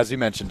 who, as you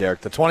mentioned, Derek,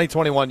 the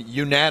 2021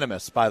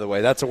 unanimous. By the way,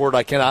 that's a word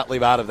I cannot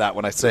leave out of that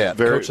when I say it.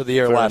 Coach of the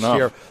year last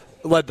year,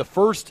 led the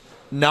first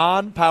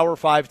non-Power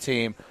 5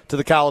 team to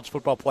the college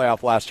football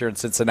playoff last year in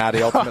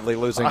Cincinnati, ultimately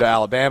losing to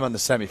Alabama in the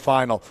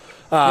semifinal.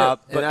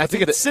 But I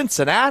think it's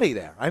Cincinnati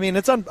there. I mean,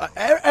 Luke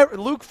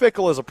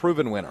Fickell is a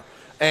proven winner,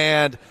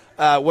 and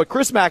what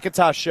Chris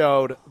McIntosh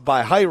showed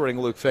by hiring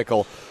Luke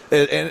Fickell,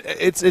 and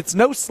it's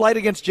no slight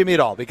against Jimmy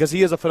at all because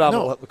he is a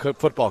phenomenal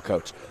football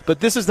coach. But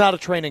this is not a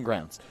training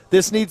grounds.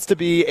 This needs to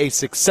be a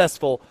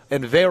successful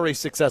and very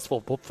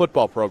successful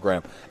football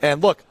program.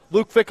 And look,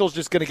 Luke Fickell's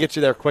just going to get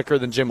you there quicker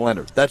than Jim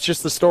Leonard. That's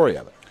just the story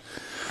of it.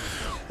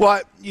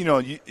 Well,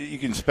 you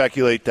can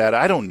speculate that.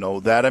 I don't know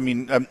that. I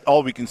mean,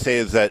 all we can say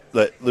is that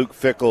Luke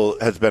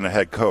Fickell has been a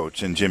head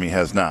coach and Jimmy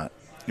has not,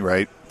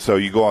 right? So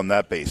you go on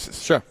that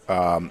basis. Sure.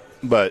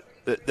 But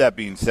that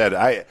being said,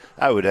 I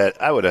would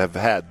have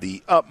had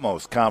the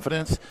utmost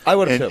confidence. I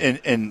would have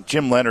in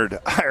Jim Leonard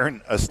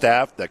hiring a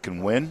staff that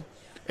can win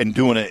and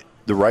doing it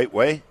the right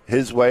way,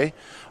 his way.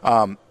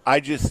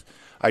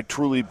 I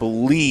truly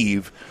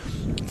believe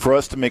for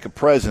us to make a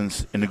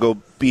presence and to go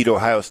beat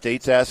Ohio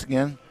State's ass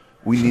again,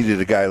 we needed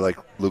a guy like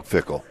Luke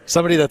Fickell.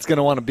 Somebody that's going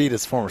to want to beat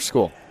his former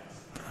school.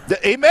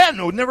 Amen.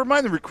 No, never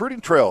mind the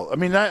recruiting trail. I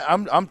mean,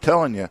 I'm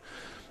telling you,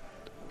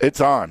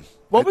 it's on.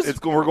 We're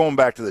going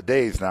back to the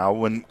days now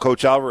when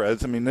Coach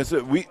Alvarez. I mean,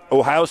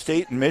 Ohio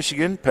State and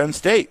Michigan, Penn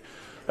State.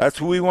 That's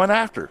who we went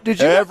after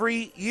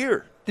every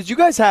year. Did you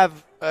guys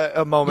have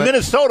a moment?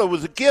 Minnesota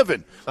was a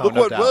given. Look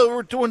what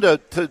we're doing to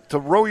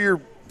row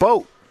your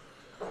boat.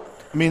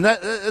 I mean,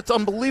 it's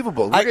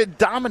unbelievable. We're getting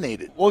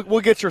dominated. We'll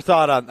get your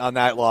thought on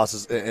that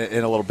loss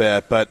in a little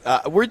bit. But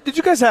did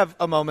you guys have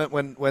a moment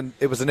when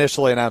it was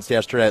initially announced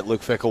yesterday that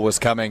Luke Fickell was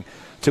coming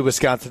to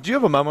Wisconsin? Did you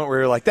have a moment where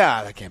you're like,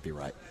 that can't be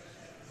right?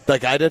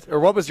 Like I did? Or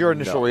what was your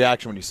initial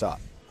reaction when you saw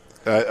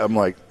it? I'm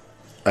like,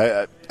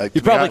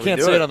 you probably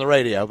can't say it on the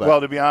radio. But.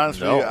 Well, to be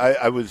honest with you,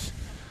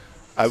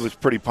 I was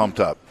pretty pumped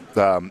up.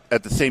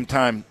 At the same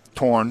time,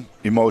 torn,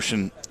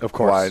 emotion, of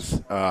course.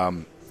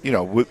 Wise.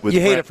 With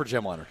you hate it for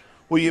Jim Leonard.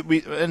 Well,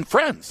 and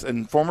friends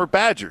and former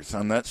Badgers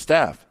on that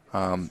staff,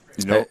 and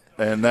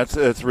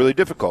that's really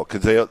difficult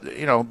because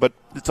but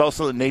it's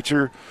also the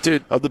nature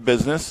of the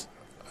business,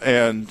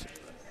 and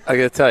I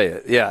got to tell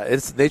you,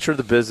 it's the nature of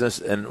the business,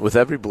 and with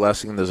every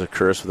blessing, there's a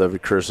curse. With every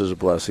curse, there's a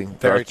blessing.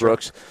 Garth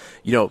Brooks,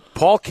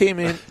 Paul came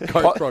in.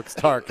 Garth Brooks,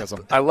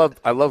 Tarek. I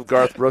love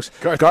Garth Brooks.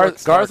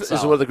 Garth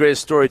is one of the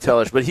greatest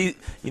storytellers, but his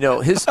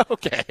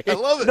okay, I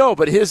love it. No,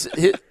 but his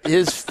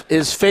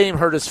fame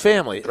hurt his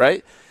family,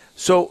 right?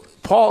 So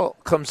Paul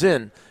comes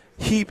in.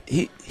 He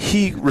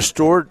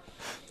restored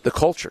the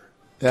culture.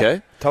 Okay, yeah,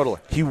 totally.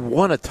 He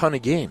won a ton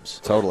of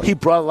games. Totally. He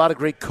brought a lot of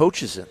great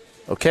coaches in.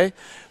 Okay,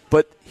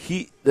 but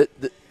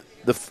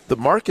the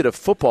market of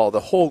football,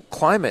 the whole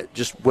climate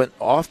just went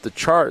off the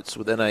charts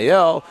with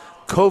NIL.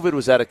 COVID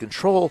was out of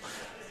control,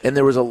 and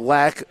there was a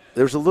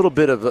little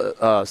bit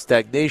of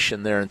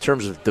stagnation there in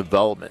terms of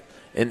development,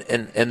 and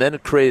then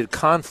it created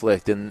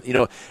conflict, and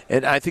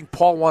I think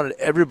Paul wanted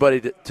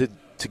everybody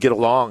to get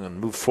along and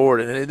move forward,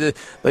 and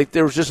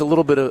there was just a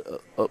little bit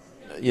of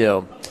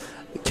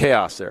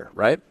chaos there,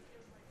 right?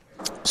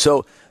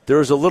 So there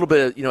was a little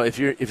bit of if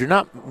you're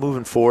not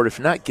moving forward, if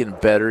you're not getting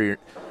better, you're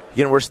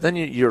getting worse. Then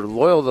you're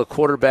loyal to the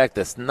quarterback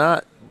that's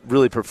not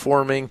really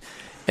performing,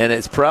 and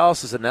it's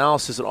paralysis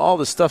analysis and all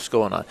this stuff's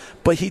going on.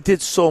 But he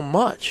did so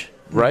much,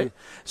 right?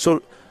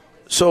 Mm-hmm.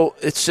 So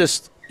it's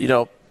just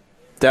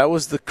that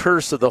was the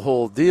curse of the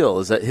whole deal,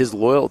 is that his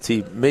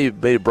loyalty may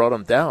have brought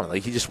him down.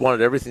 Like he just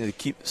wanted everything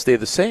to stay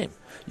the same.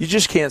 You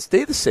just can't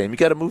stay the same. You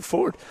got to move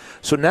forward.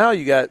 So now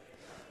you got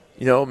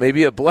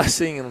maybe a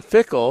blessing in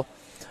Fickell.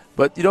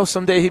 But,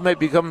 someday he might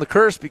become the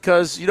curse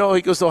because, he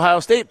goes to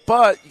Ohio State.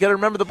 But you got to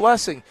remember the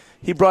blessing.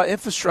 He brought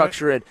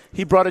infrastructure in.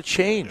 He brought a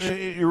change.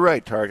 You're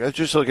right, Tarek. I was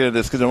just looking at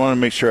this because I want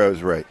to make sure I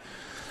was right.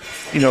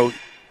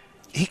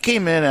 He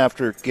came in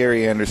after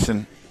Gary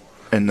Anderson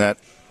and that.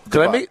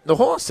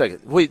 Hold on a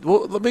second. Wait,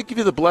 let me give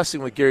you the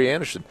blessing with Gary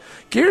Anderson.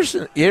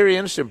 Gary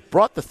Anderson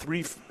brought the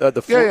three.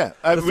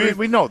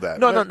 We know that.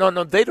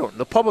 No, they don't.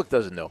 The public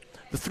doesn't know.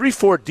 The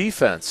 3-4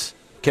 defense,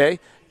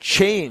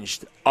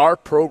 changed our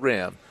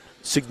program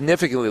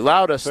significantly,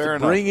 allowed us to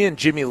bring in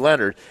Jimmy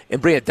Leonard and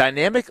bring a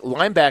dynamic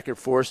linebacker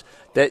force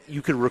that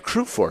you could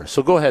recruit for.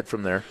 So go ahead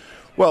from there.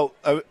 Well,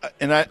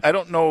 and I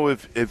don't know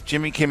if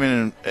Jimmy came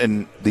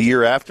in the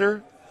year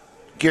after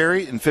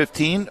Gary in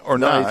 15 or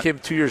not. No, he came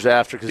 2 years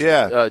after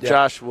because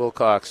Josh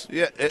Wilcox.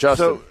 Yeah,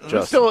 Justin.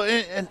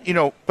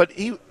 Still, but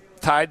he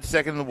tied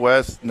second in the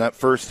West in that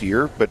first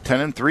year, but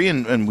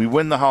 10-3, and we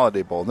win the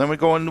Holiday Bowl. Then we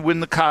go and win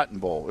the Cotton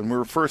Bowl, and we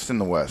were first in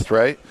the West,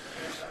 right?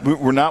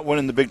 We're not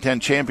winning the Big Ten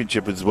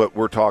championship is what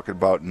we're talking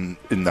about in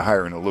the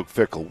hiring of Luke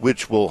Fickell,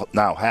 which will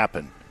now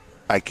happen.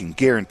 I can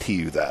guarantee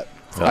you that.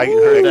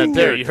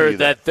 You heard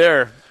that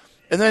there.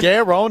 And then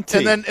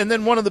guarantee. And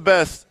then one of the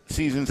best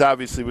seasons,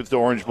 obviously, was the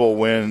Orange Bowl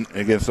win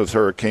against those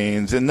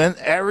Hurricanes. And then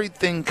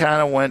everything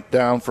kind of went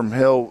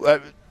downhill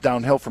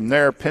from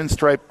there.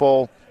 Pinstripe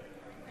Bowl.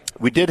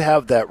 We did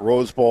have that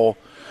Rose Bowl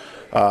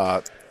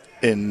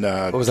in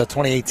what was that?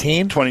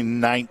 2018,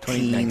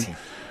 2019.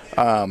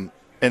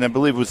 And I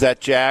believe was that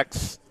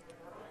Jack's.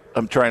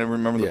 I'm trying to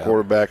remember the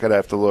quarterback. I'd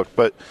have to look,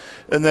 but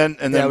and then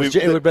it would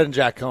have been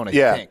Jack Koenig.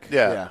 Yeah, I think.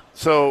 Yeah.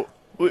 So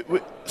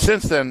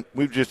since then,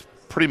 we've just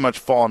pretty much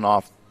fallen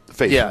off the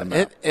face of the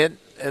map.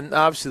 And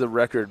obviously the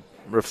record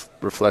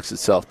reflects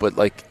itself, but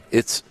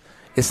it's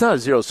not a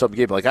zero-sum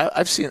game.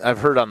 I've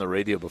heard on the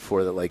radio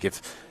before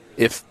that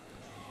if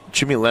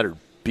Jimmy Leonard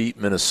beat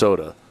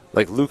Minnesota,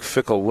 Luke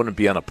Fickell wouldn't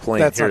be on a plane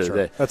here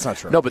today. That's not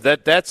true. No, but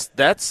that's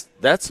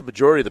the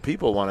majority of the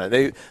people want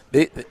it.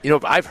 They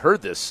I've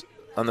heard this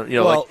on the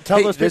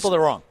tell those people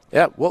they're wrong.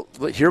 Yeah, well,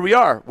 here we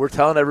are. We're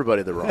telling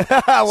everybody they're wrong.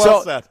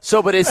 Well said.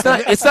 So, but it's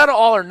not an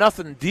all or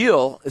nothing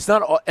deal. It's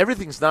not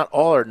everything's not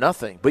all or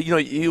nothing. But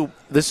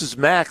this is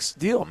Mac's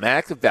deal.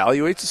 Mac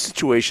evaluates the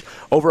situation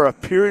over a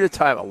period of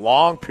time, a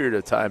long period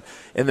of time,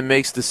 and then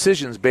makes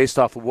decisions based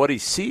off of what he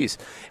sees.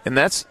 And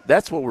that's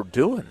what we're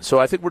doing. So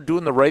I think we're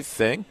doing the right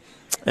thing.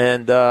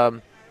 And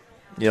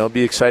it'll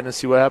be exciting to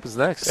see what happens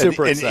next.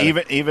 Super and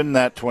exciting. even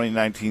that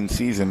 2019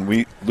 season,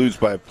 we lose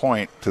by a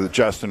point to the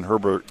Justin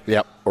Herbert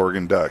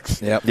Oregon Ducks.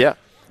 Yep. Yeah.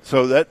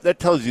 So that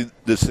tells you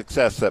the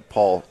success that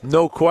Paul.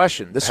 No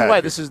question. This is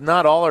why this is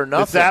not all or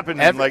nothing. It's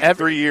happened in like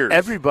 3 years.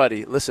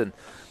 Everybody, listen,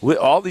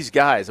 all these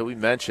guys that we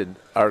mentioned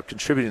are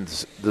contributing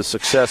to the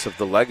success of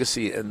the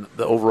legacy and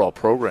the overall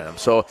program.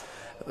 So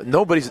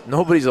nobody's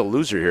a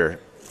loser here.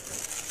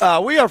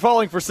 We are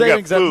falling for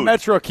savings at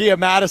Metro Kia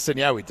Madison.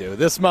 Yeah, we do.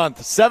 This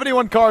month,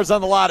 71 cars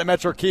on the lot at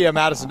Metro Kia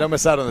Madison. Don't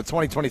miss out on the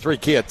 2023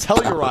 Kia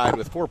Telluride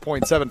with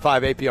 4.75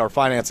 APR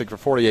financing for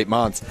 48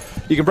 months.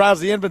 You can browse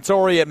the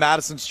inventory at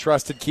Madison's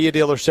trusted Kia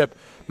dealership,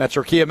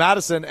 Metro Kia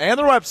Madison, and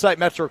their website,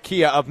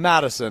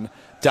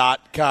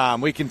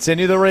 metrokiaofmadison.com. We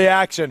continue the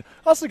reaction.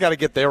 Also got to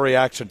get their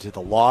reaction to the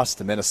loss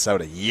to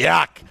Minnesota.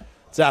 Yuck.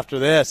 It's after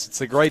this. It's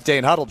the Great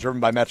Dane Huddle driven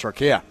by Metro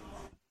Kia.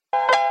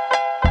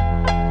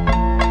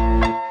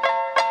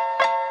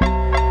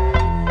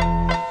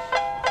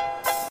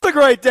 The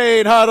Great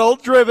Dane Huddle,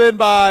 driven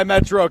by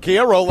Metro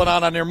Kia, rolling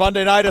on your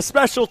Monday night, a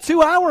special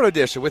 2-hour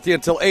edition with you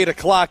until 8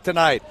 o'clock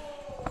tonight.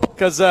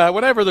 Because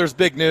whenever there's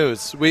big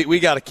news, we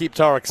got to keep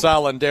Tarek,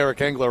 Saleh, and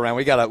Derek Engler around.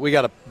 We got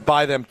to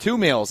buy them 2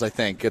 meals. I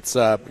think it's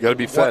got to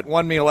be fed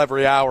one meal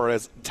every hour.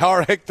 As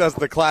Tarek does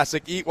the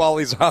classic eat while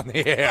he's on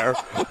the air,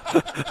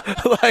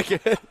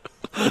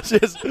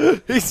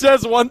 he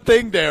says one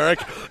thing,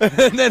 Derek,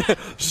 and then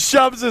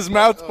shoves his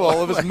mouth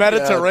full of his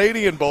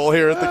Mediterranean bowl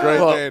here at the Great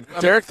Dane.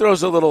 Derek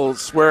throws a little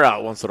swear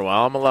out once in a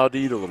while. I'm allowed to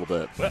eat a little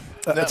bit.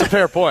 That's a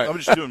fair point. I'm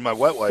just doing my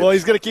wet wipes. Well,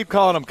 he's going to keep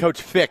calling him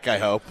Coach Fick, I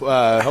hope.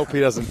 Hope he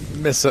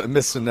doesn't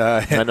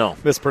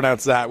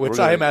mispronounce that, which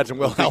I imagine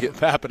will help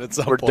happen at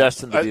some point. We're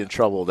destined to be in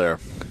trouble there.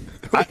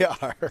 We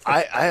are.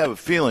 I have a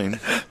feeling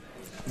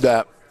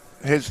that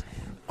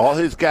all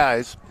his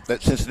guys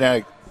at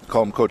Cincinnati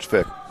call him Coach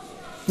Fick.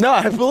 No,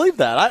 I believe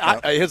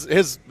that.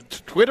 His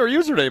Twitter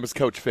username is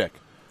Coach Fick.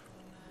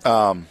 It's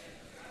going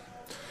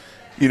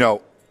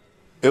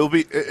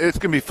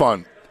to be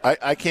fun.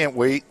 I can't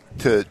wait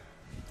to,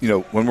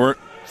 when we're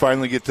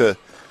finally get to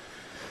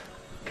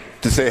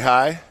say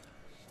hi,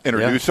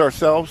 introduce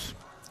ourselves,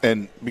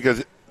 and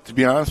because to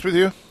be honest with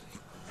you,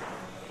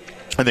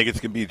 I think it's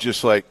going to be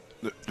just like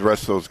the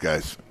rest of those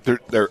guys.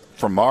 They're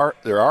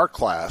our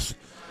class.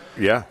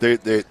 Yeah,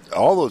 they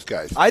all those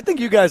guys. I think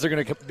you guys are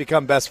going to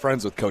become best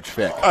friends with Coach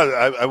Fick.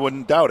 I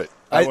wouldn't doubt it.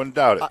 I wouldn't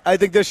doubt it. I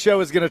think this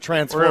show is going to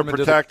transform into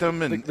protect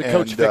him and the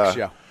Coach Fick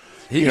show.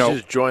 He should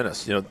just join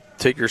us.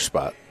 Take your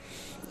spot.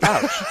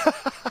 Ouch.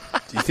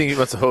 Do you think he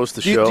wants to host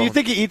the show? Do you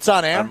think he eats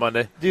on air on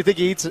Monday? Do you think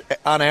he eats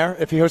on air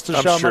if he hosts the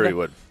show? I'm sure on Monday? he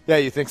would. Yeah,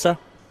 you think so?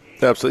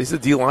 Absolutely. He's a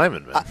D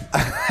lineman, man.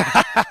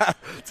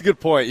 It's a good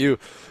point.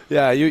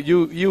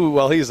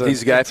 Well, he's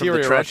a guy from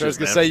the trenches. Rusher. I was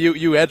going to say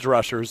you edge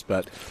rushers,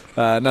 but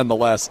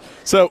nonetheless.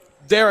 So,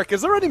 Derek,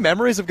 is there any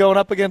memories of going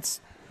up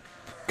against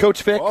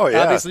Coach Fick? Oh,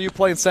 yeah. Obviously, you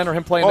playing center,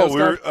 him playing nose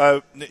guard.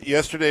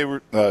 Yesterday,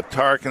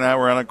 Tarek and I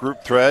were on a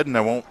group thread, and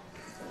I won't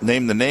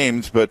name the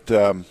names, but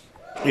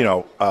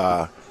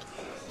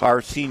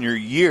our senior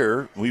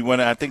year, we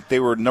went. I think they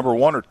were number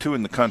 1 or 2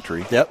 in the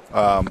country. Yep.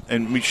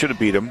 And we should have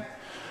beat them.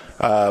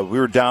 We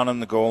were down on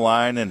the goal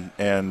line, and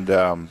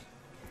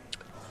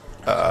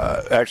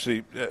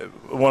actually,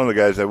 one of the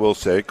guys I will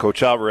say,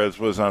 Coach Alvarez,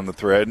 was on the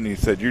thread, and he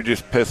said, "You're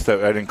just pissed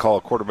that I didn't call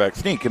a quarterback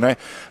sneak." And I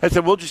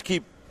said, "We'll just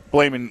keep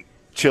blaming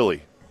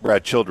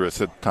Brad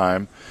Childress at the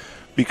time,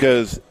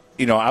 because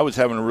I was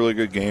having a really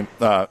good game,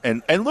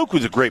 and Luke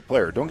was a great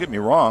player. Don't get me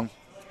wrong.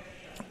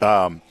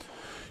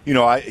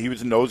 He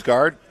was a nose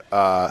guard.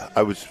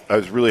 I was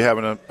really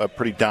having a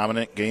pretty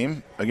dominant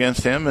game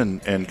against him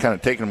and kind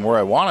of taking him where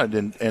I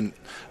wanted. And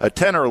a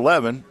 10 or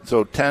 11,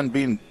 so 10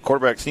 being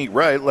quarterback sneak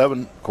right,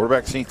 11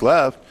 quarterback sneak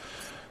left,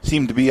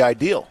 seemed to be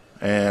ideal.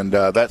 And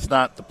that's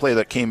not the play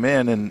that came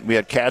in. And we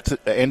had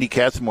Andy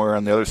Katzenmoyer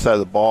on the other side of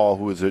the ball,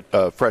 who was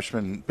a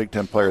freshman Big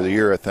Ten Player of the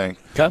Year, I think,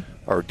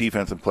 or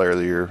Defensive Player of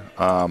the Year,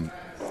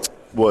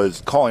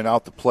 was calling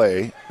out the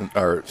play,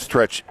 or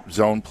stretch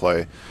zone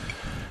play.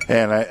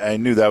 And I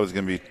knew that was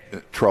going to be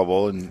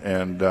trouble,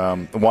 and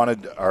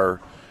wanted our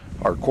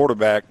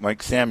quarterback,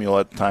 Mike Samuel,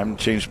 at the time,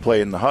 to change play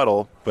in the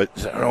huddle. But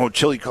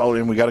Chili called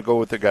in. We got to go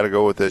with it.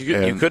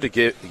 You could have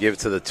gave it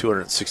to the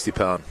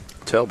 260-pound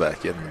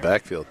tailback in the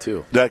backfield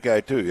too. That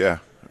guy too, yeah,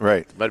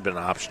 right. Might have been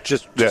an option.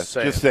 Just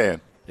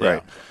saying.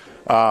 Yeah.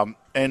 Right.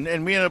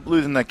 And we ended up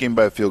losing that game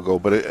by a field goal,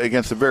 but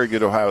against a very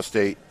good Ohio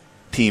State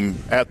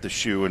team at the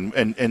shoe,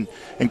 and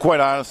quite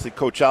honestly,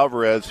 Coach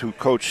Alvarez, who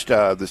coached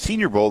the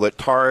Senior Bowl that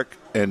Tarek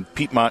and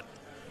Pete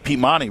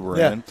Monty were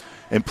in,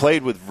 and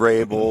played with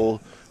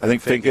Vrabel. I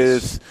think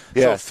Finkes.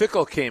 Yeah. So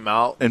Fickell came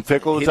out. And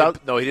Fickell was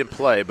out? No, he didn't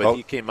play, but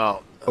he came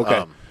out.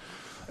 Okay.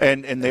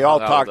 And they all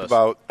talked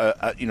about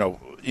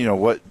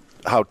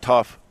how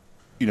tough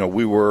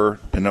we were,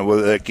 and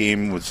whether that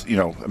game was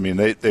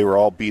they were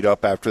all beat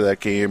up after that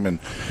game, and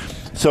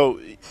so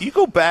you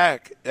go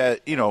back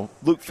at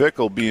Luke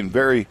Fickell being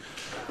very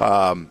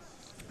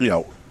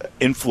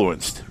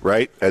influenced,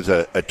 right, as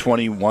a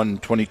 21,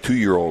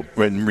 22-year-old,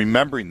 and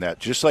remembering that,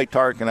 just like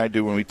Tarek and I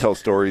do when we tell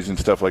stories and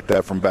stuff like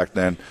that from back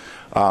then.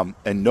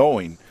 and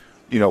knowing,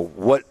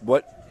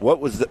 what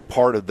was the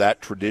part of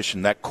that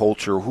tradition, that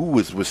culture, who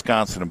was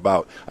Wisconsin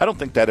about. I don't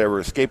think that ever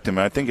escaped him,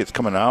 and I think it's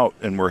coming out,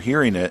 and we're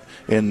hearing it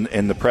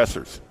in the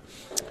pressers.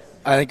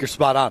 I think you're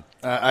spot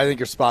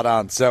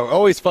on. So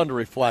always fun to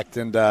reflect,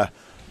 and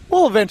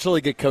we'll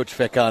eventually get Coach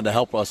Fick on to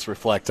help us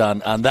reflect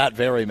on that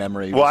very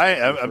memory. Well,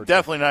 I'm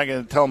definitely not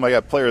going to tell him I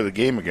got player of the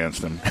game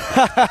against him.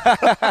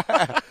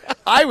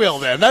 I will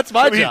then. That's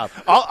my job.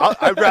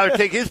 I'd rather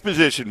take his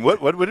position. What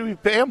did we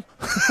pay him?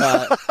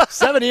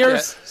 7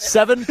 years,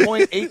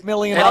 $7.8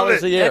 million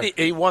a year. And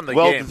he won the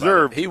well game.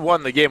 Deserved. He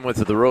won the game, went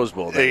to the Rose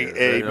Bowl.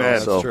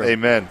 Amen. So.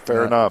 Amen.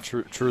 Fair enough.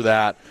 True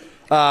that.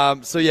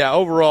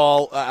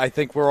 Overall, I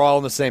think we're all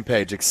on the same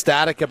page.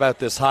 Ecstatic about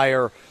this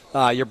hire.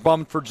 You're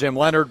bummed for Jim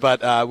Leonard,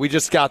 but we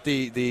just got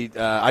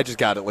I just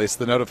got at least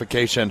the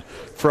notification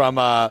from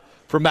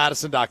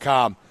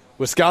Madison.com.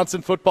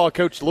 Wisconsin football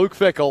coach Luke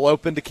Fickell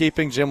open to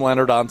keeping Jim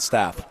Leonard on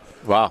staff.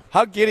 Wow.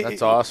 How giddy.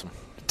 That's awesome.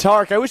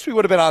 Tarek, I wish we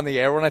would have been on the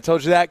air when I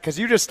told you that, because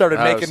you just started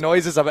making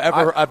noises I've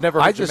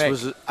never heard you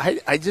make.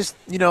 I just,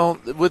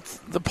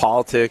 with the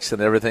politics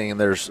and everything, and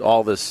there's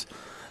all this,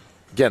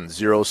 again,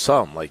 zero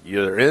sum. Like,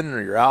 you're in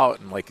or you're out,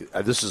 and,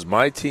 this is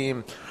my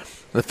team.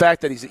 The fact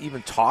that he's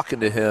even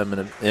talking to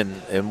him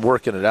and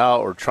working it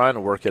out or trying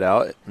to work it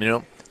out,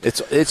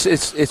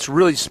 it's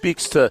really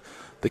speaks to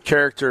the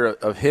character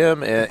of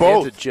him and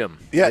to Jim.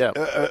 Yeah.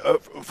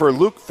 For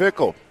Luke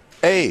Fickell,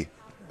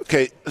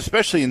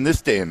 especially in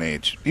this day and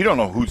age, you don't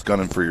know who's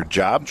gunning for your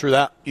job. True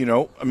that. You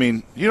don't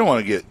want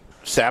to get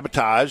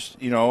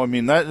sabotaged.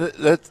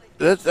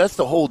 That's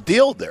the whole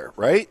deal there,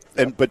 right?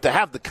 But to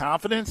have the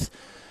confidence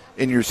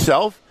in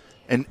yourself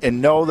and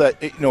know that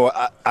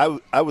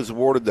I was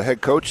awarded the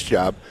head coach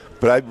job,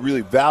 but I really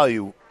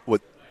value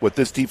what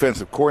this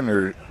defensive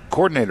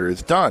coordinator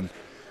has done.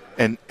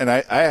 And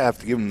I have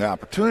to give him the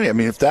opportunity. I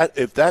mean, if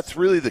that's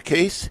really the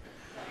case,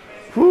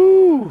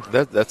 whoo,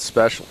 that's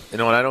special.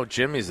 And I know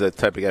Jimmy's that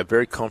type of guy,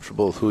 very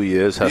comfortable with who he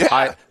is, has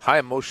high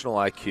emotional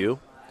IQ,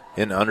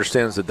 and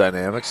understands the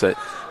dynamics. That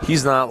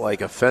he's not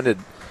offended.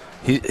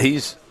 He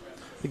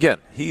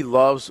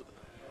loves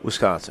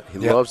Wisconsin. He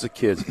loves the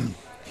kids.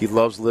 He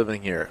loves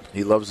living here.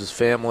 He loves his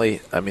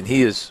family. I mean,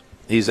 he's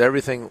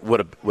everything what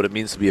it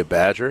means to be a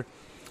Badger.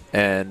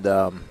 And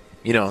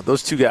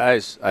those two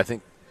guys, I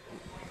think,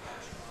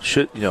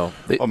 should oh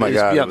my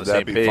God, be on the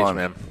same be page, fun?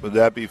 man. Would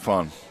that be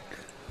fun?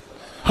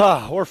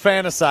 We're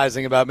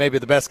fantasizing about maybe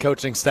the best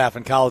coaching staff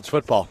in college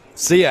football.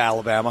 See ya,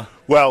 Alabama.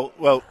 Well,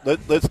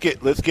 let's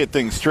get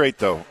things straight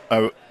though.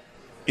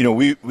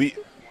 We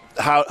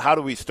how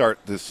do we start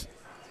this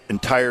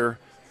entire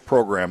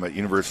program at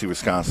University of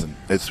Wisconsin?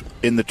 It's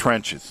in the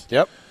trenches.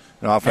 Yep.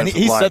 And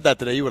he said that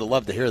today. You would have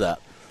loved to hear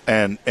that.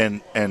 And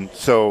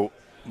so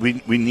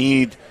we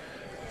need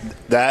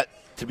that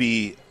to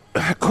be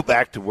go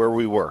back to where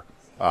we were.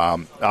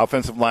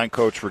 Offensive line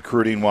coach,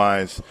 recruiting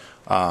wise,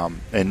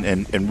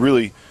 and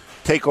really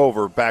take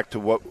over back to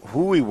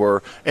who we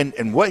were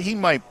and what he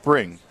might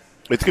bring.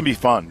 It's going to be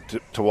fun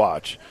to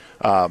watch.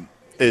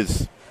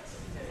 Is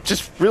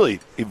just really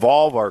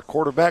evolve our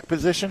quarterback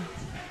position,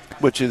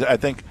 which is I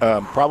think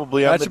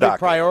probably on the docket. That should be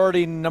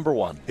priority number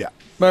one. Yeah,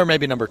 or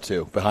maybe number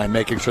two behind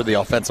making sure the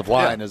offensive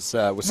line is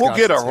Wisconsin. We'll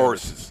get our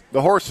horses.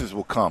 The horses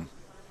will come.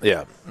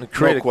 Yeah,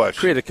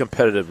 create a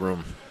competitive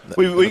room.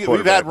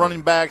 We've had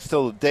running backs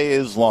till the day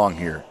is long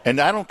here,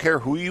 and I don't care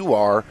who you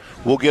are.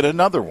 We'll get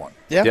another one.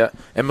 Yeah.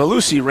 And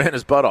Malusi ran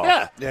his butt off.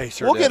 Yeah, he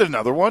sure we'll did. get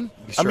another one.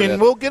 Sure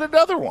did. We'll get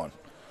another one.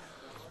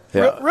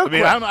 Yeah. Real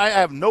quick. I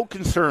have no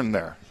concern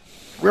there.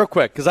 Real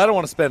quick, because I don't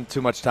want to spend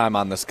too much time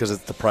on this because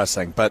it's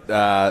depressing,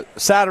 but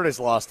Saturday's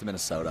loss to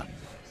Minnesota.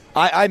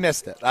 I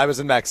missed it. I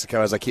was in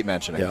Mexico, as I keep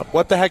mentioning. Yeah.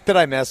 What the heck did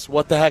I miss?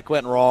 What the heck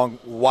went wrong?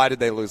 Why did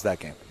they lose that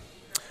game?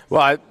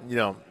 Well,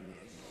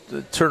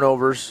 the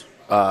turnovers.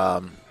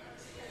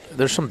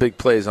 There's some big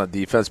plays on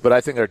defense, but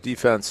I think our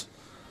defense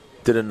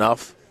did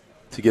enough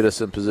to get us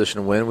in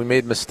position to win. We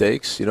made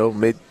mistakes. We had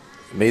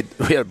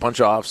a bunch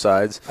of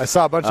offsides. I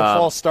saw a bunch of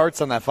false starts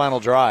on that final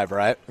drive,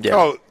 right? Yeah.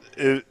 Oh,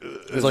 it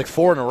was like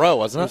 4 in a row,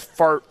 wasn't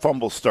it?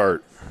 Fumble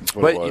start.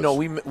 But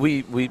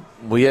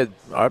we had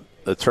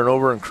a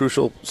turnover in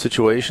crucial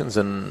situations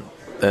and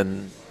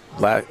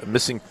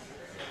missing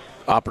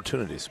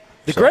opportunities.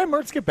 Did Graham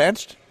Mertz get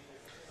benched?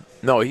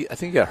 No, I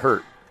think he got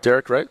hurt.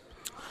 Derek, right?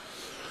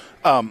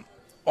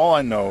 All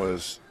I know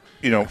is,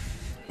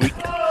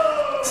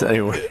 So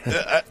anyway,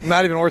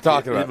 not even worth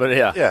talking about. But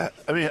yeah. Yeah,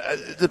 I mean,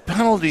 the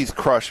penalties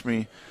crush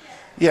me.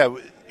 Yeah,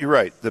 you're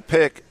right. The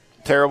pick,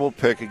 terrible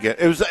pick again.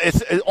 It's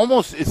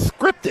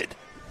scripted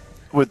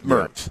with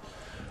Mertz.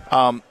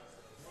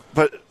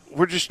 But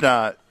we're just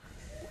not.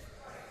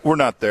 We're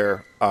not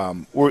there.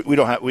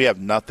 We have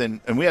nothing,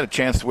 and we had a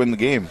chance to win the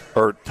game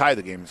or tie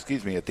the game.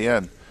 Excuse me, at the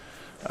end,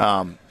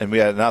 and we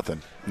had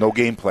nothing. No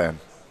game plan.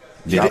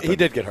 He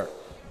did get hurt.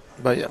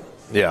 But yeah.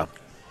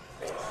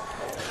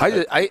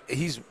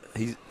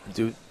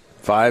 Dude,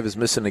 5 is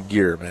missing a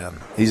gear, man.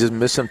 He's just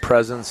missing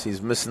presence.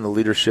 He's missing the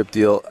leadership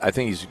deal. I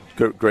think he's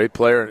a great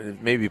player.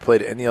 Maybe he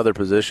played any other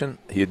position,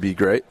 he'd be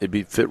great. He'd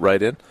be fit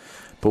right in.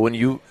 But when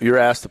you're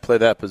asked to play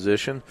that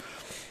position,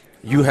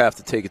 you have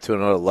to take it to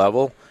another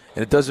level.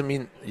 And it doesn't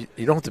mean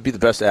you don't have to be the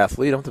best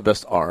athlete, you don't have the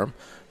best arm.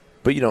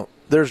 But,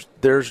 there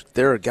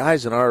are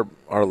guys in our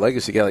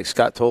legacy, guy like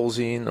Scott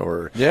Tolzien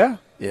or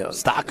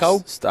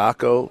Stacco,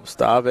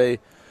 Stave,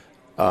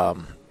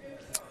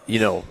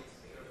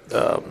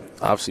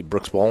 obviously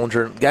Brooks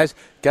Bollinger. Guys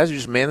who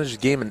just manage the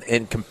game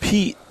and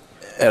compete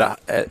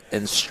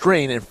and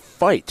strain and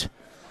fight.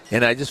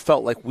 And I just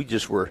felt like we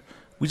just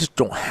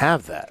don't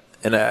have that.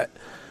 And I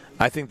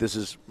think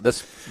that's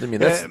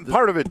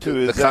part of it too.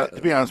 Is that,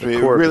 to be honest with you,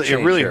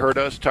 it really hurt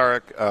us,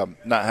 Tarek,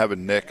 not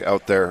having Nick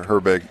out there,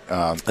 Herbig,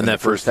 in that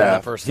first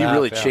half. He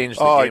really changed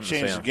the game. He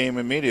changed the game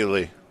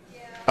immediately.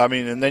 I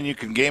mean, and then you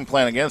can game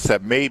plan against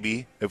that.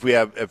 Maybe if we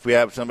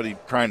have somebody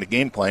trying to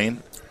game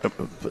plan.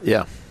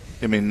 Yeah,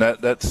 I mean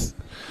that's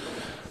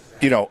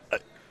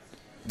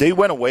they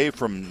went away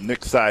from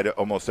Nick's side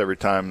almost every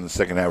time in the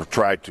second half.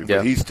 Tried to,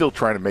 but he's still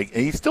trying to make.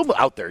 And he's still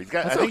out there. He's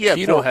got. I think he had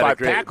 4 or 5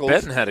 tackles.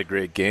 Benton had a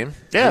great game.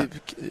 Yeah,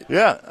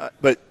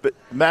 But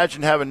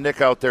imagine having Nick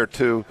out there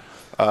too.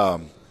 I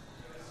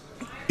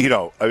mean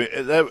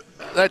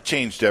that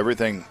changed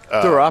everything.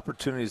 There were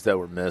opportunities that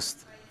were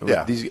missed.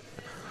 Yeah,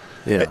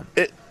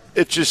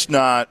 it's just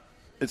not.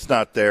 It's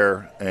not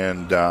there,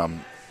 and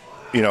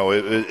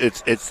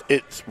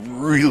it's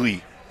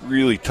really.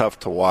 Really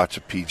tough to watch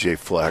a PJ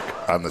Fleck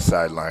on the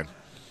sideline.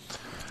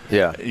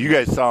 Yeah, you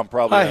guys saw him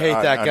probably. I hate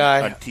that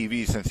guy on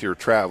TV since you were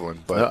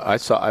traveling. But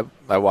no,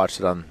 I watched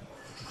it on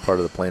part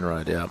of the plane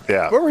ride.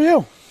 Yeah. Where were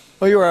you?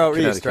 Oh, you were out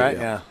east, right?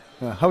 Yeah.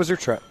 How was your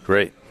trip?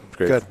 Great.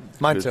 Good.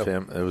 Mine too.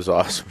 It was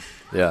awesome.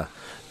 Yeah,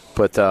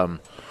 but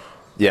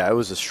it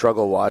was a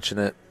struggle watching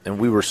it, and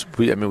we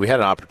had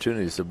an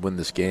opportunity to win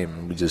this game,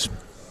 and we just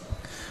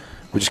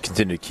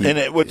continued to keep.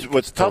 And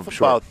what's tough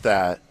about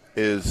that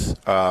is.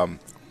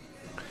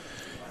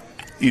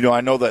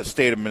 I know that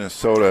state of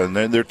Minnesota, and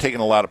they're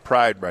taking a lot of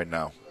pride right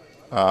now.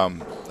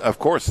 Of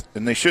course,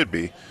 and they should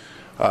be,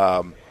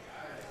 of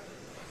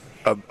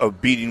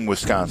beating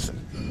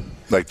Wisconsin.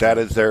 Like, that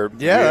is their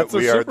we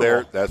are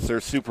there. That's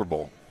their Super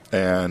Bowl.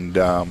 And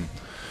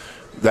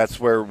that's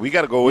where we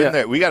got to go in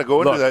there. We got to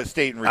go into that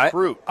state and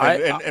recruit.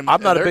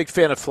 I'm not a big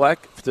fan of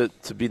Fleck, to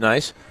be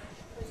nice,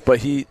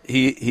 but he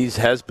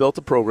has built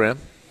a program.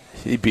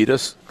 He beat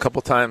us a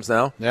couple times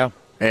now. Yeah.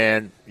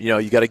 And,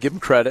 you got to give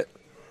him credit.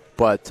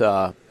 But,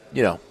 we're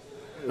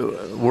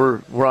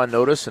on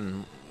notice,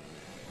 and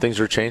things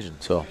are changing.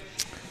 So,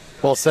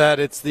 well said.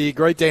 It's the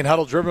Great Dane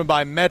Huddle driven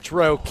by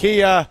Metro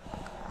Kia.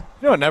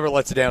 It never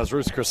lets you down is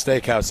Ruth's Chris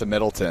Steakhouse in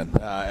Middleton,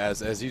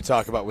 as you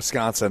talk about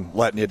Wisconsin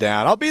letting you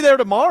down. I'll be there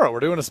tomorrow. We're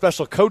doing a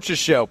special coaches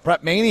show,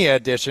 Prep Mania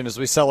edition, as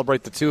we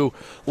celebrate the 2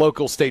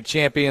 local state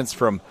champions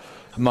from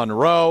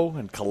Monroe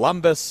and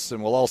Columbus,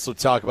 and we'll also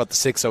talk about the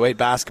 608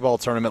 basketball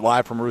tournament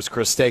live from Ruth's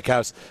Chris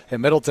Steakhouse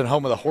in Middleton,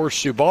 home of the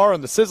Horseshoe Bar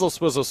and the Sizzle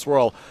Swizzle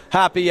Swirl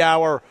Happy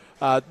Hour.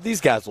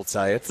 These guys will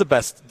tell you it's the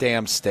best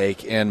damn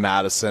steak in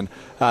Madison.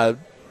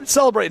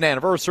 Celebrate an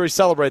anniversary,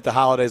 celebrate the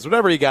holidays,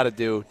 whatever you got to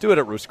do it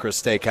at Ruth's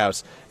Chris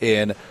Steakhouse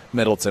in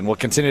Middleton. We'll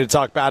continue to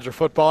talk Badger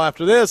football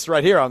after this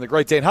right here on the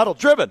Great Dane Huddle,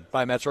 driven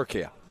by Metro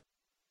Kia.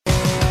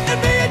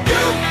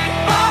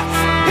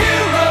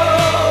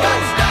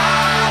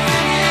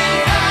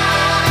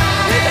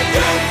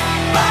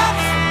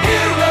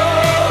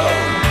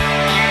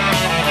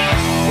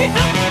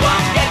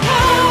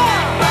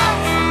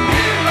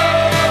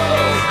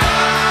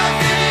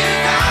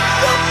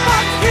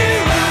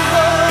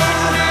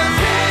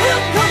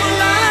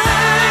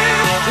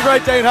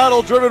 Great Dane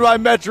Huddle, driven by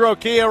Metro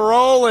Kia,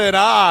 rolling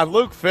on.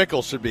 Luke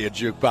Fickell should be a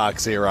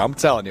jukebox hero. I'm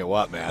telling you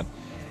what, man.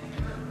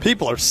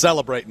 People are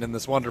celebrating in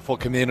this wonderful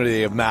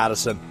community of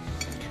Madison.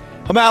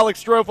 I'm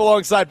Alex Strouf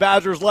alongside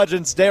Badgers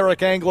legends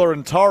Tarek, Engler,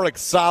 and Tarek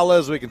Saleh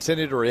as we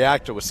continue to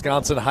react to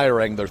Wisconsin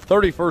hiring their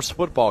 31st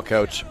football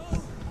coach,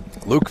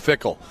 Luke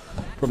Fickell,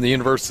 from the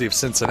University of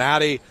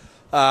Cincinnati.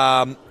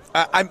 I'm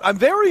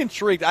very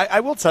intrigued.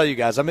 I will tell you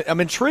guys, I'm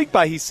intrigued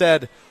by, he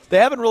said, they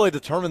haven't really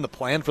determined the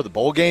plan for the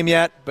bowl game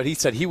yet, but he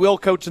said he will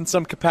coach in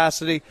some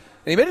capacity.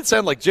 And he made it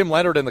sound like Jim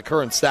Leonard and the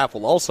current staff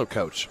will also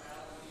coach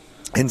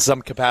in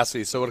some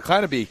capacity. So it'll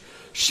kind of be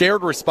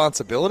shared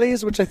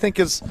responsibilities, which I think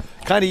is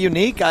kind of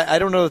unique. I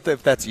don't know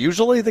if that's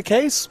usually the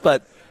case,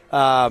 but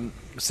it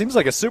seems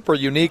like a super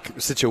unique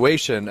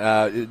situation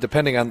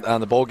depending on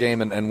the bowl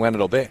game and when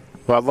it'll be.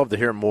 Well, I'd love to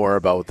hear more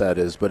about what that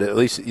is, but at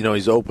least,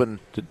 he's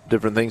open to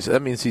different things.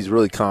 That means he's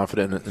really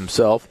confident in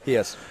himself.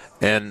 Yes.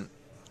 And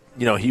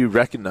he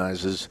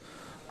recognizes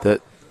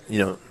that,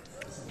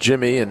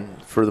 Jimmy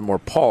and furthermore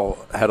Paul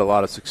had a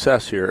lot of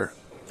success here,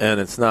 and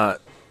it's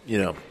not,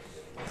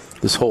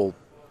 this whole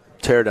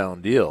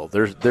tear-down deal.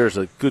 There's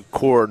a good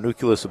core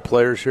nucleus of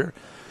players here,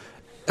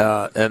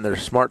 and they're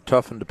smart,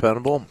 tough, and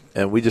dependable,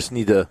 and we just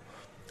need to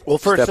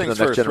first step in things the next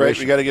first, right?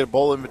 generation. We got to get a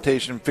bowl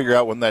invitation, figure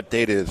out when that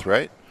date is,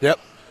 right? Yep.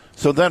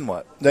 So then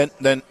what? Then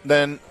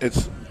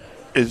it's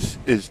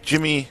is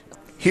Jimmy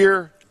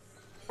here,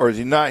 or is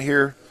he not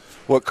here?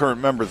 What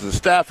current members of the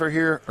staff are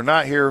here or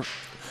not here?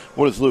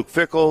 What is Luke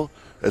Fickell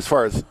as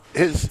far as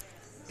his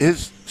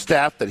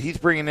staff that he's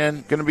bringing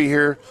in going to be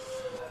here?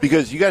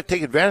 Because you got to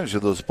take advantage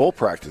of those bowl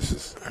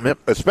practices,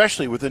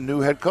 especially with a new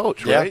head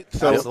coach, right?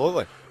 So,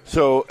 absolutely.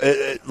 So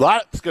a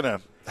lot's going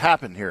to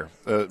happen here,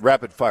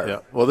 rapid fire. Yeah.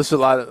 Well, this is a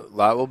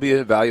lot will be an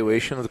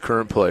evaluation of the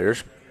current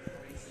players,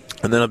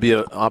 and then it'll be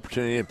an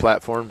opportunity and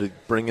platform to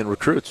bring in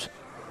recruits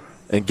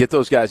and get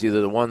those guys, either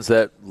the ones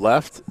that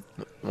left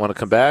want to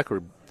come back,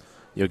 or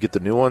get the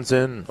new ones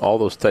in, all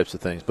those types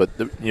of things. But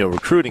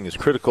recruiting is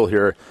critical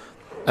here.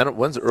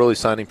 When's the early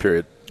signing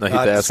period? I hate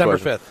to ask December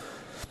questions.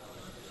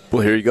 5th.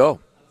 Well, here you go.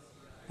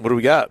 What do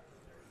we got?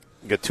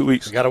 We got 2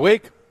 weeks. We got a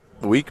week.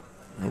 A week?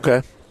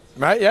 Okay.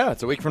 Right, yeah,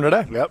 it's a week from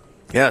today. Yep.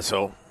 Yeah,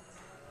 so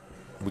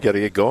we got to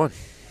get going.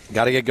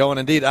 Got to get going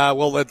indeed.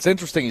 Well, it's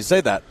interesting you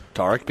say that,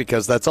 Tarek,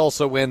 because that's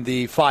also when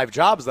the 5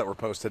 jobs that were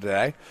posted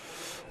today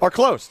are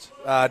closed.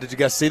 Did you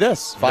guys see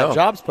this? 5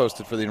 jobs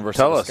posted for the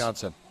University of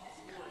Wisconsin.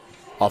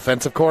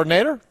 Offensive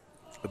coordinator,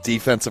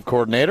 defensive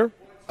coordinator,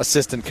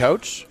 assistant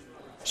coach,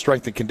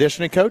 strength and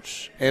conditioning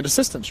coach, and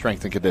assistant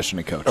strength and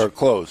conditioning coach. Are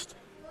closed.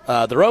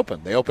 They're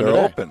open. They opened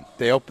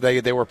today.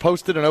 Open. They were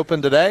posted and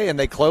opened today, and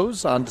they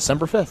close on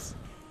December 5th,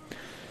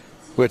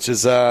 which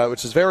is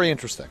very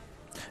interesting.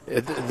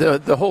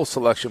 The whole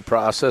selection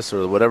process,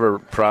 or whatever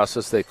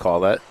process they call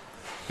that,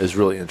 is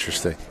really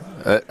interesting.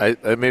 I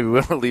maybe we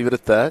want to leave it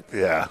at that.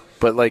 Yeah.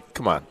 But,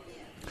 come on.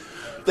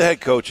 The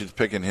head coach is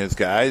picking his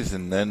guys,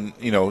 and then,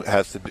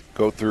 has to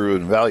go through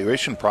an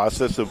evaluation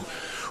process of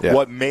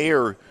what may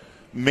or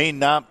may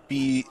not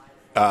be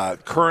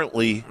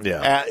currently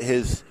at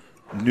his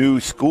new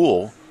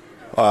school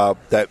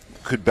that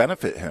could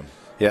benefit him.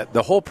 Yeah,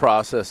 the whole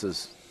process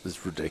is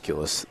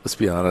ridiculous. Let's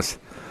be honest.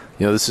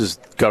 This is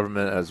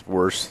government at its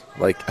worst.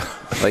 Are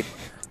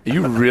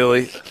you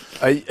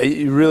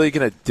really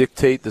going to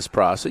dictate this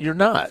process? You're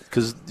not,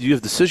 because you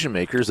have decision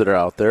makers that are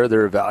out there.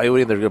 They're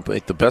evaluating. They're going to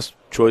make the best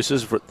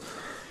choices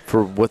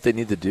for what they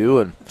need to do,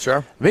 and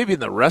maybe in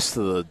the rest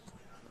of the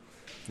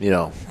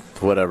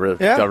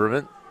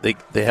government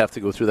they have to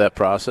go through that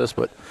process.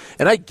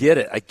 And I get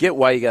it. I get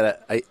why you gotta.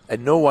 I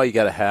know why you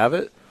gotta have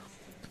it,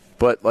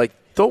 but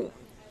don't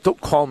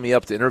call me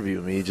up to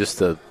interview me just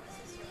to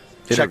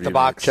check the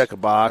box. Check a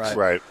box.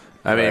 Right.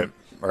 I mean,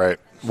 right.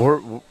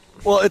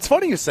 Well, it's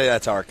funny you say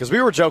that, Tarek, because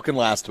we were joking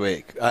last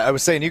week. I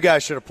was saying you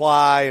guys should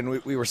apply,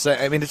 and we were saying,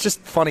 I mean, it's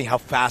just funny how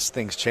fast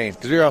things change.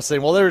 Because we were all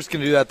saying, well, they're just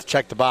going to do that to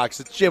check the box.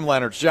 It's Jim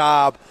Leonard's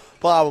job,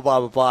 blah, blah,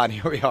 blah, blah, blah. And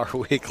here we are a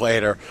week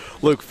later.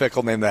 Luke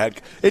Fickell named the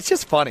head. It's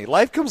just funny.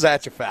 Life comes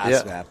at you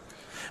fast, man.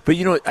 But,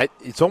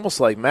 it's almost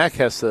like Mac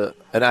has to,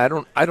 and I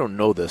don't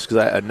know this because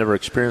I've never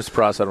experienced the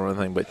process. I don't know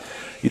anything, but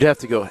you'd have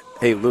to go,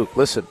 hey, Luke,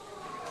 listen,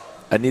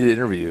 I need to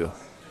interview you.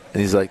 And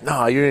he's like,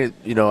 no, I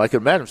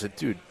could imagine him saying,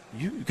 dude,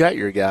 you got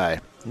your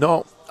guy.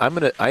 No, I'm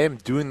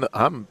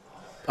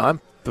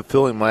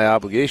fulfilling my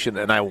obligation,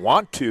 and I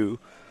want to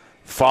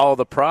follow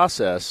the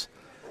process.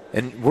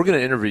 And we're going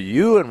to interview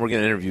you, and we're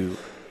going to interview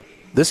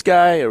this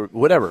guy or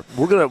whatever.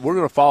 We're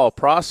gonna follow a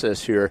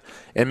process here,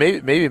 and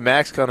maybe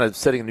Mac's kind of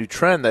setting a new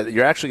trend that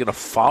you're actually going to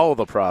follow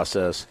the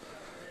process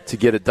to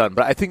get it done.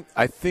 But I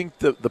think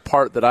the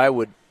part that I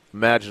would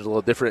imagine is a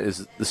little different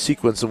is the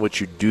sequence in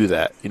which you do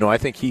that. I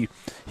think he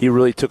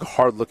really took a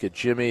hard look at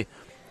Jimmy,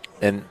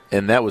 and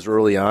that was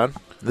early on.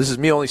 This is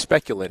me only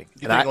speculating,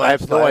 and I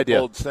have no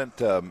idea.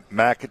 Sent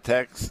Mac a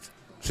text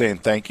saying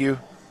thank you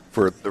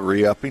for the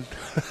re-upping.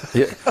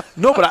 Yeah.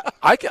 No, but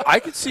I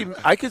could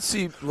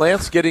see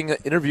Lance getting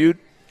interviewed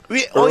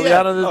early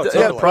on in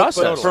the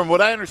process. But from what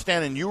I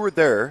understand, and you were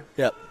there,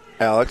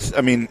 Alex,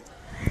 I mean,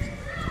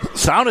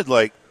 sounded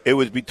like it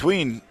was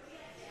between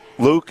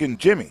Luke and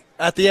Jimmy.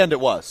 At the end, it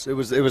was.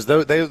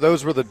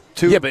 Those were the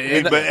two. Yeah, but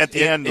at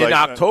the end, in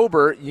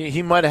October,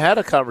 he might have had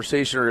a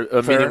conversation or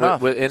a meeting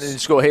with, and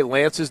just go, "Hey,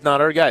 Lance is not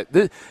our guy."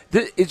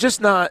 It's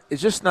just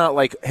not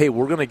like, "Hey,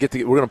 we're gonna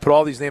put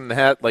all these names in the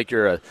hat," like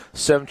you're a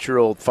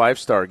 7-year-old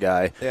 5-star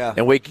guy,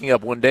 and waking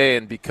up one day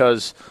and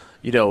because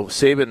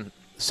Saban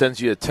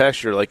sends you a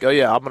text, you're like, "Oh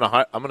yeah, I'm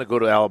gonna go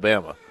to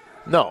Alabama."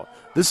 No.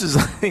 This is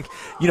like,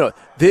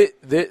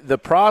 the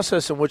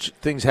process in which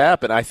things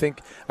happen. I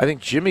think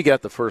Jimmy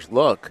got the first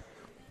look.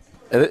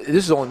 And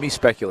this is only me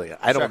speculating.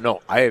 I don't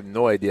know. I have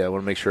no idea. I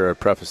want to make sure I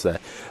preface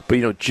that.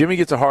 But Jimmy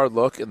gets a hard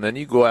look, and then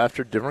you go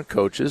after different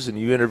coaches, and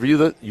you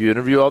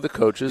interview all the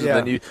coaches, and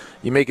then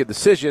you make a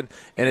decision.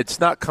 And it's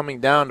not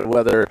coming down to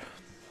whether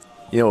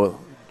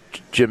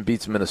Jim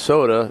beats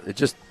Minnesota. And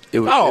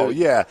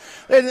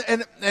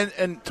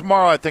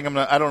tomorrow I think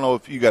I don't know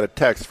if you got a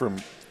text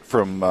from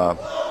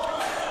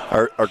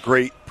our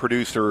great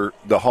producer,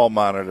 the hall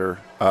monitor,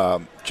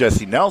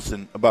 Jesse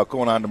Nelson, about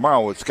going on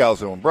tomorrow with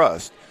Scalzo and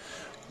Brust.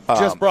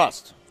 Just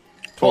Brust.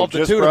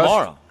 12-2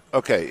 tomorrow.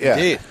 Okay, yeah.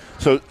 Indeed.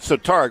 So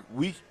Tarek,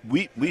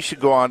 we should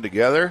go on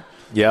together.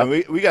 Yeah.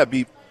 We got to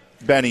beat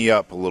Benny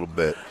up a little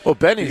bit. Well,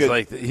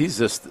 Benny's he's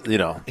just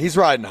he's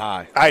riding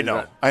high. I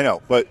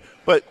know, but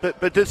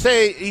to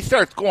say he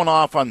starts going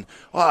off on,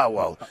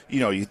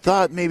 you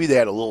thought maybe they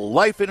had a little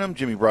life in him.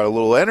 Jimmy brought a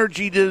little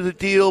energy to the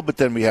deal, but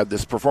then we had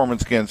this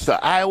performance against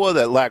Iowa,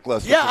 that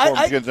lackluster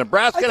performance against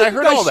Nebraska. I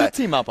heard all that.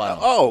 Team up on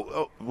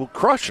him. We'll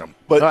crush him.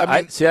 But No,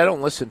 I mean, I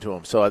don't listen to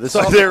him. So this.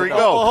 there we go.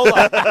 Well, hold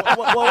on.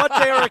 Well, what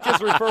Tarek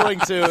is referring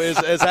to is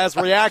as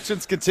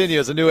reactions continue,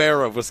 as a new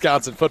era of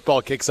Wisconsin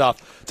football kicks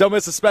off. Don't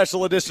miss a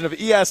special edition of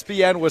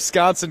ESPN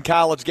Wisconsin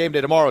College Game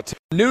Day tomorrow,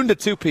 noon to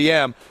 2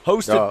 p.m.,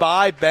 hosted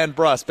by Ben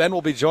Bruss. Ben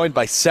will be joined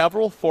by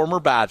several former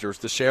Badgers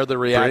to share their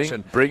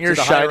reaction. Bring your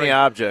to the shiny hiring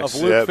objects.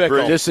 of Luke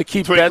Fickell. Just to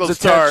keep Twinkle Ben's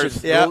stars.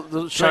 attention. Yeah.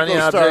 Little shiny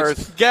Twinkle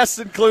objects. stars. Guests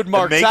include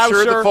Mark Make Tauscher.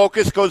 sure the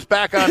focus goes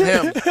back on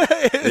him.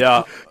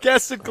 Yeah.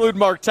 Guests include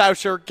Mark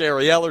Tauscher,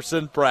 Gary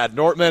Ellerson, Brad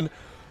Nortman.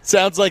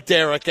 Sounds like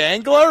Derek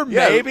Engler,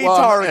 maybe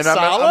Tarek and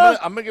Saleh.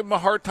 I'm gonna give him a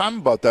hard time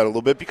about that a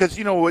little bit because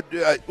you know what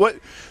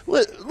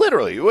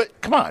literally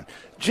come on,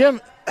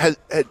 Jim had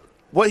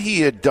what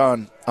he had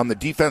done on the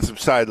defensive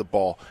side of the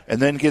ball,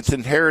 and then gets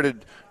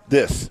inherited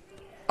this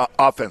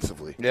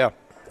offensively. Yeah,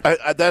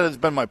 that has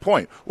been my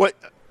point. What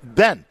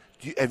Ben?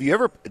 Have you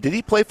ever? Did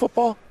he play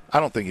football? I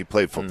don't think he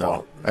played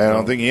football. No. I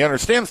don't think he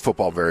understands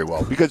football very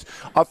well because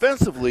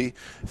offensively,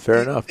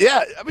 Fair enough.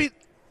 Yeah, I mean,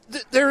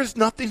 there is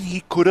nothing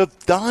he could have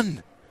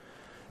done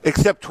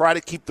except try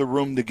to keep the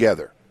room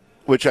together,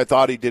 which I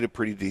thought he did a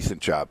pretty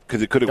decent job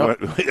because it could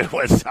have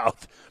went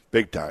south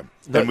big time,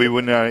 and we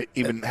wouldn't have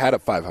even had a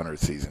 500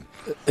 season.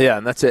 Yeah,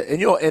 and that's it.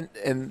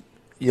 And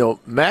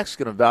Mac's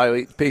going to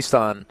evaluate based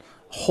on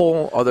a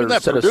whole other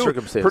set of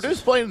circumstances.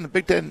 Purdue's playing in the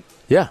Big Ten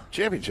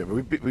championship.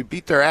 We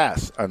beat their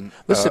ass on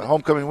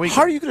homecoming weekend.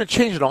 How are you going to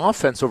change an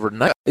offense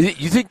overnight?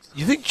 You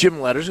think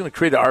Jim Letter's going to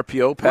create an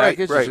RPO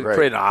package? Right, He's going to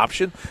create an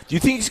option? Do you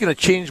think he's going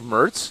to change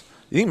Mertz?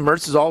 You think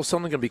Mertz is all of a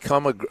sudden going to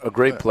become a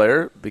great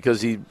player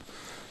because he? You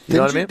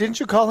know what I mean? Didn't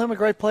you call him a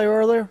great player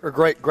earlier, or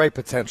great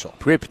potential?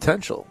 Great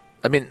potential.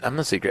 I mean, I'm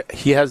not saying great.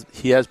 He has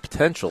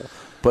potential,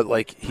 but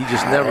like he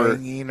just never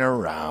hanging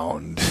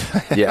around.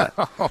 Yeah.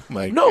 Oh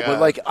my God. No, but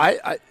like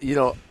I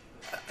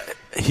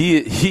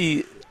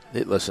he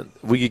listen.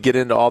 We could get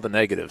into all the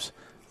negatives.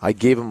 I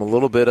gave him a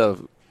little bit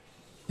of,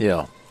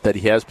 that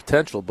he has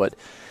potential, but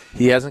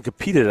he hasn't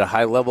competed at a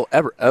high level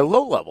ever, at a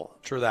low level.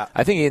 True that.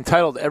 I think he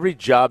entitled every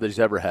job that he's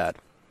ever had,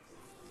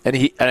 and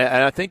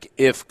I think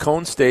if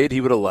Cone stayed, he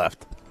would have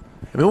left.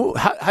 I mean,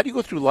 how do you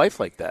go through life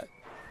like that?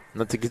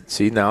 Not to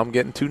see now I'm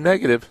getting too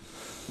negative.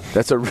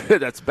 That's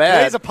bad.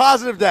 Today's a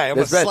positive day. I'm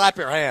going to That's bad. slap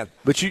your hand.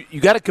 But you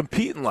got to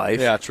compete in life.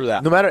 Yeah, true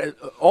that. No matter,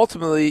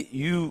 ultimately,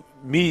 you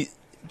meet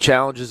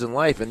challenges in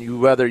life,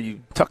 and whether you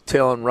tuck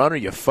tail and run or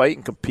you fight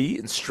and compete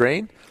and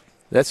strain,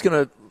 that's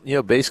going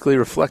to basically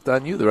reflect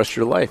on you the rest of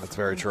your life. That's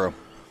very true.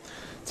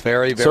 It's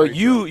very, very so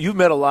true. you've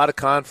met a lot of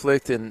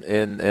conflict and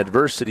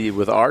adversity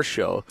with our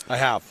show. I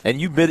have. And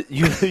you meet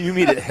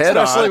it head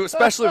on.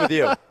 Especially with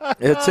you.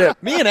 That's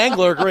it. Me and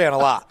Engler agree on a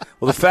lot.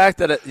 Well, the fact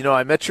that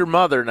I met your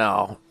mother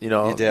now,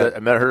 You did. I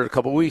met her a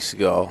couple weeks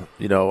ago.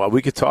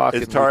 We could talk.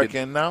 Is Tarek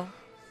in now?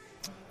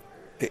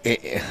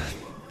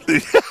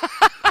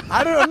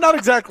 I'm not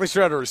exactly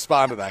sure how to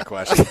respond to that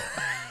question.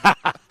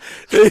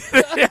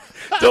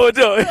 Don't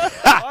do it.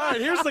 All right,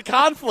 here's the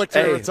conflict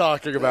we were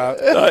talking about.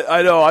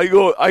 I know. I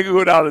can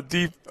go down a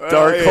deep,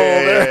 dark hole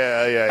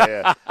there.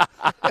 Yeah.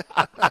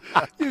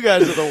 You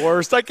guys are the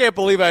worst. I can't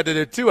believe I had to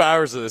do 2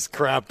 hours of this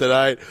crap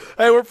tonight.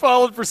 Hey, we're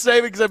falling for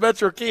savings at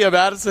Metro Kia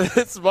Madison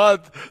this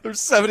month. There's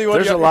 71.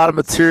 There's a lot of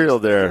material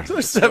there.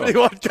 There's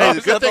 71 Hey, cars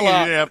the good at the thing is you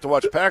lot. didn't have to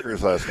watch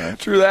Packers last night.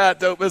 True that.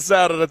 Don't miss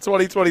out on a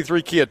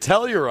 2023 Kia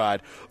Telluride.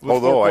 with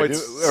Although 4 I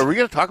do. Are we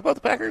going to talk about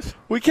the Packers?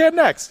 We can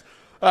next.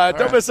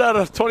 Don't miss out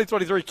on a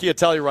 2023 Kia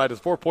Telluride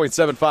with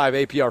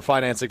 4.75 APR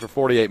financing for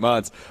 48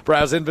 months.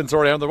 Browse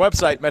inventory on their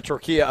website,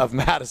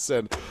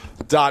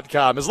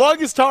 metrokiaofmadison.com. As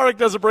long as Tarek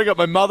doesn't bring up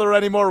my mother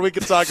anymore, we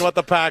can talk about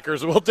the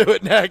Packers. We'll do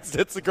it next.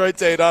 It's the Great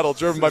Day Huddle,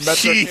 driven by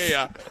Metro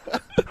Kia.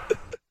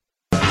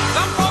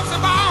 Some folks are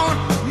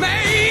born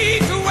made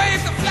to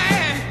wave the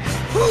flag.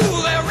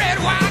 Ooh, they're red,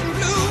 white, and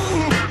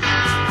blue.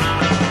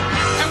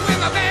 And when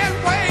the band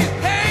plays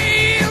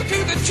hail to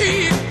the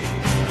chief,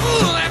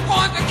 ooh, they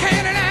point the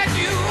cannon at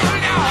you.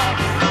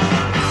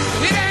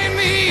 It ain't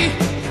me.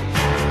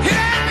 It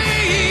ain't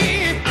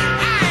me. I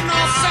ain't no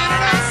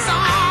Senator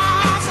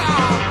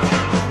Song.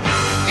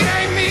 It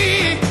ain't me.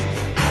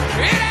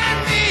 It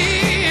ain't me.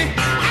 I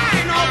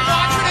ain't no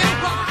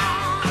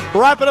fortune in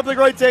Wrapping up the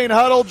Great Dane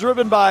Huddle,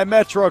 driven by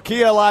Metro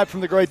Kia, live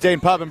from the Great Dane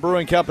Pub and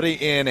Brewing Company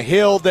in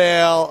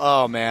Hilldale.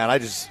 Oh, man, I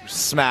just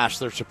smashed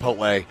their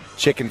Chipotle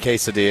chicken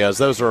quesadillas.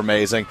 Those are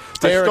amazing.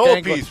 I stole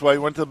a piece while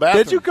you went to the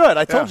bathroom. Did you? Good.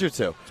 I told you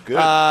to. Good.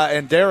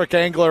 And Derek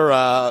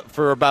Engler,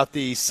 for about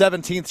the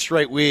 17th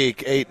straight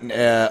week, ate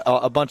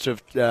a bunch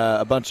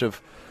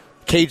of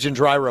Cajun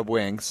dry rub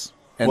wings,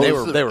 and they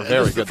were very good.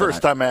 This is the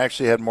first time I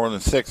actually had more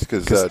than 6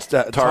 because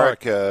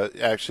Tarek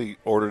actually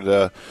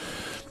ordered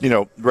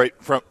right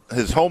from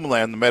his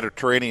homeland, the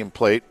Mediterranean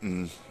plate,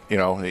 and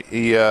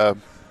he. I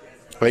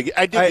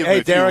did give him a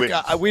few Derek,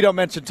 wings. we don't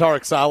mention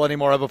Tarek Saleh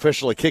anymore. I've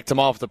officially kicked him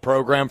off the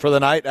program for the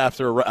night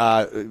after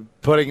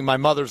putting my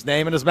mother's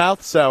name in his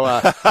mouth. So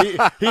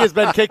he has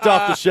been kicked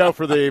off the show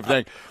for the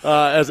evening.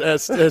 As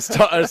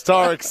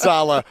Tarek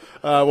Saleh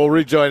will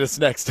rejoin us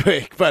next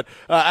week. But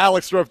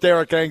Alex Strouf,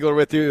 Tarek Engler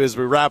with you as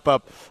we wrap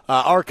up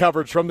our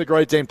coverage from the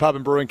Great Dane Pub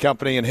and Brewing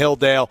Company in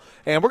Hilldale.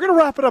 And we're going to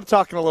wrap it up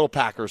talking a little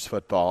Packers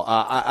football.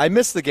 I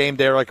missed the game,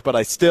 Derek, but I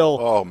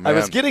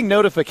was getting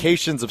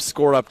notifications of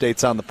score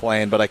updates on the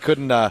plane, but I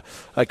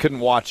couldn't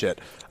watch it.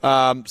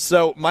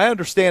 So my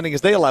understanding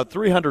is they allowed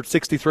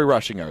 363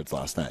 rushing yards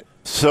last night.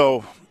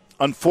 So,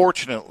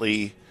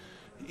 unfortunately,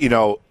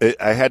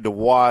 I had to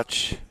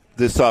watch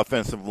this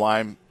offensive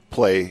line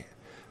play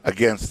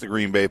against the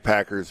Green Bay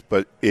Packers,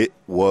 but it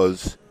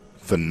was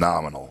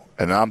phenomenal.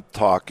 And I'm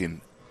talking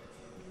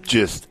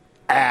just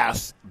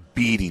ass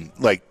beating,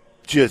 like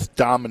just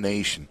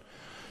domination,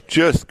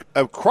 just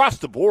across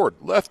the board,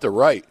 left to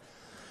right.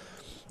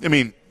 I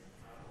mean,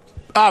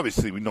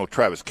 obviously we know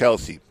Travis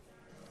Kelce,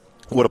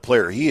 what a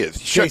player he is.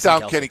 He shut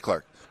down Kenny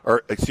Clark.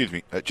 Or, excuse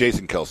me,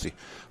 Jason Kelce.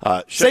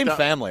 Same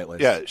family, at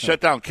least. Yeah, shut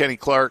down Kenny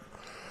Clark.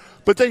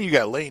 But then you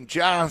got Lane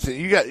Johnson.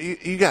 You got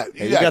guys. You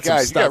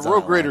got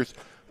road graders.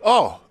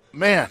 Oh,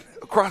 man,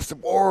 across the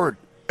board.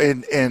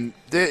 And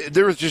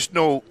there was just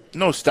no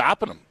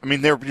stopping them. I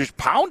mean, they were just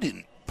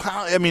pounding.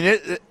 I mean,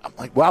 I'm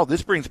like, wow,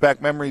 this brings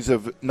back memories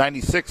of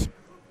 96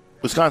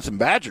 Wisconsin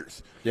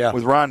Badgers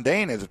with Ron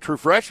Dane as a true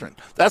freshman.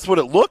 That's what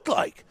it looked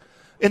like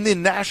in the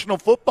National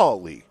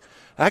Football League.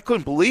 I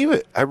couldn't believe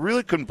it. I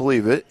really couldn't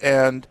believe it.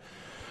 And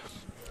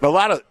a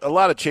lot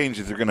of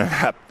changes are going to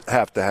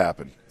have to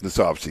happen this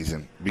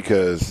offseason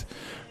because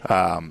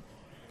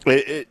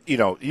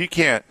you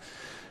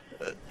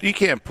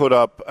can't put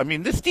up. I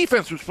mean, this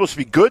defense was supposed to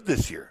be good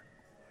this year.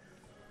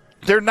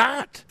 They're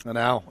not. I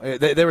know.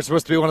 They were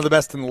supposed to be one of the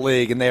best in the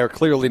league, and they are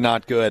clearly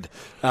not good,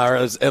 or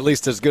at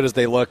least as good as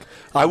they look.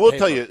 I will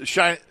tell you,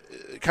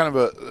 kind of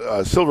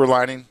a silver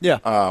lining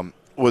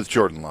was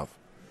Jordan Love.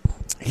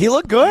 He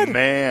looked good.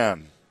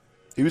 Man.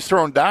 He was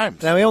throwing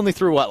dimes. Now, he only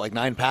threw,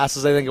 9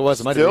 passes, I think it was.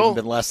 It might have even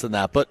been less than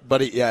that. But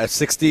a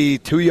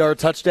 62-yard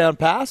touchdown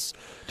pass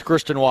to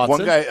Christian Watson.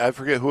 One guy, I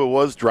forget who it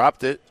was,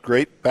 dropped it.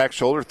 Great back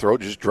shoulder throw,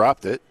 just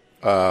dropped it.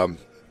 I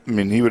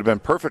mean, he would have been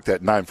perfect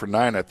at 9 for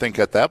 9, I think,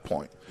 at that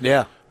point.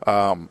 Yeah.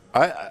 I'm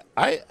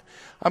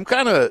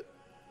kind of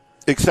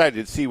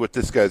excited to see what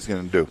this guy's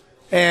going to do.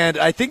 And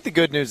I think the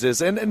good news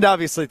is, and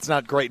obviously it's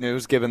not great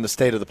news given the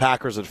state of the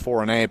Packers at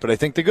 4-8, but I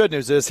think the good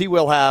news is he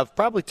will have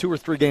probably 2 or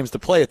 3 games to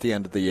play at the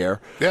end of the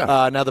year.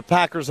 Yeah. Now the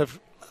Packers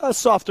have a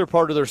softer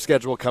part of their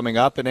schedule coming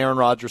up, and Aaron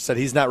Rodgers said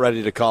he's not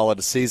ready to call it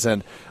a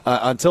season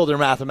until they're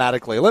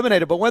mathematically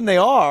eliminated. But when they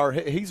are,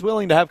 he's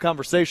willing to have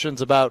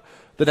conversations about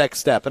the next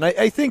step. And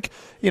I think,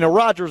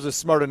 Rodgers is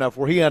smart enough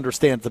where he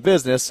understands the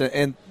business,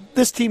 and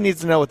this team needs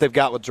to know what they've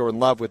got with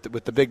Jordan Love with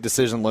the big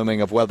decision looming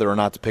of whether or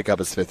not to pick up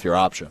his 5th-year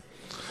option.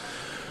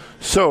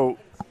 So,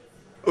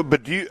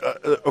 but do you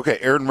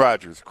Aaron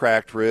Rodgers,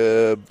 cracked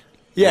rib.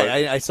 Yeah,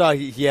 I saw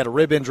he had a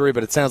rib injury,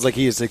 but it sounds like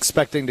he is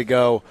expecting to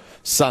go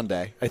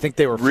Sunday. I think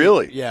they were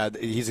really. Yeah,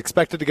 he's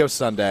expected to go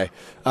Sunday,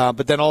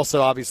 but then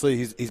also obviously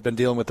he's been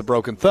dealing with the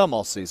broken thumb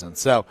all season.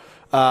 So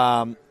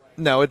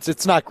no,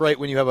 it's not great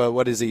when you have a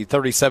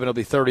 37? He'll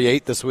be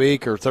 38 this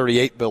week, or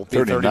 38. He'll be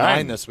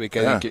 39 this week.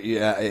 I think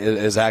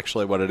is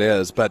actually what it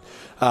is. But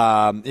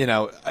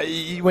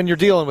when you're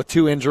dealing with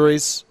 2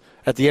 injuries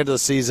at the end of the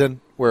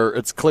season, where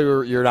it's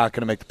clear you're not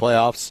going to make the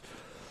playoffs.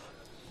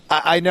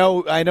 I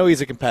know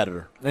he's a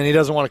competitor, and he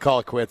doesn't want to call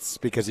it quits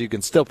because you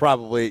can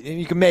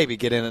maybe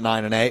get in at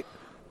 9-8,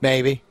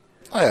 maybe.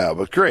 Oh, yeah,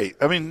 but great.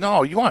 I mean,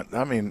 no, you put.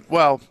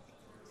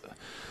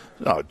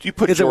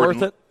 Is Jordan, it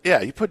worth it?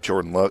 Yeah, you put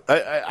Jordan Love.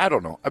 I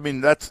don't know. I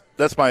mean, that's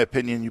my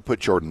opinion. You put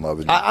Jordan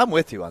Love in. I'm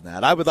with you on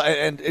that. I would,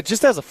 and it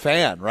just as a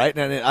fan, right?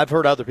 And I've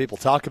heard other people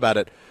talk about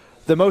it.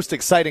 The most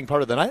exciting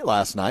part of the night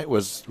last night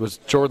was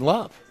Jordan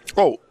Love.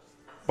 Oh.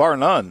 Bar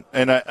none.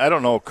 And I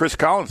don't know, Chris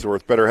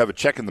Collinsworth better have a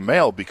check in the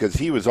mail because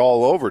he was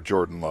all over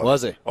Jordan Love.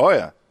 Was he? Oh,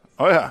 yeah.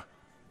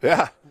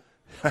 Yeah.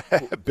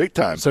 Big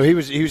time. So he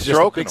was just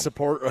a big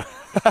supporter.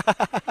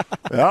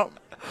 Yeah.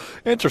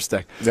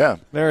 Interesting. Yeah.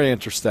 Very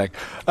interesting.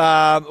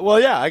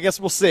 I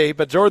guess we'll see.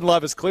 But Jordan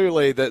Love is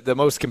clearly the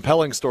most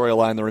compelling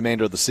storyline the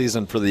remainder of the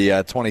season for the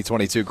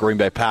 2022 Green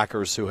Bay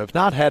Packers, who have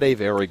not had a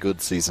very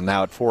good season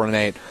now at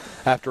 4-8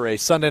 after a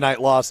Sunday night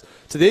loss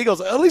to the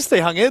Eagles. At least they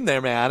hung in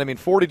there, man. I mean,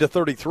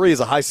 40-33 is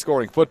a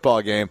high-scoring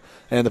football game,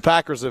 and the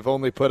Packers have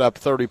only put up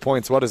 30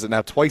 points,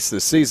 twice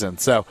this season.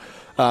 So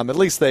at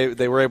least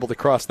they were able to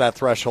cross that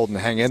threshold and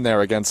hang in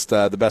there against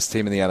the best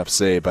team in the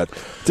NFC. But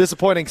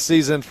disappointing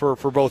season for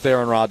both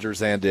Aaron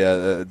Rodgers and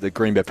the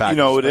Green Bay Packers.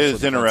 It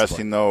is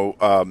interesting,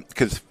 though,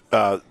 because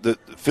the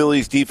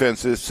Phillies'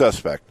 defense is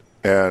suspect.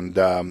 And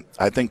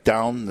I think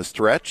down the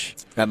stretch.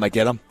 That might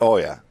get them? Oh,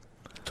 yeah.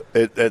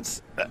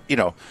 It's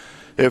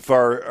if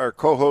our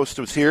co-host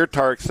was here,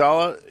 Tarek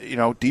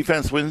Saleh,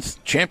 defense wins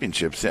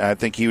championships. And I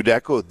think he would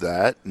echo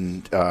that.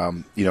 And,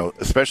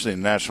 especially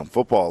in the National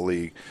Football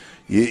League,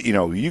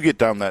 you get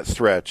down that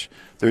stretch.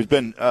 There's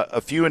been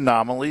a few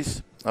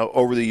anomalies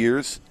over the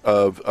years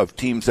of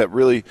teams that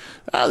really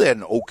they had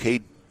an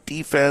okay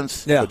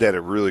defense, Yeah. but they had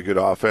a really good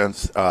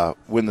offense,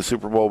 win the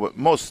Super Bowl. But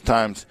most of the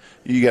times,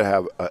 you got to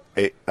have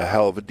a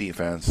hell of a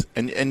defense,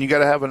 and you got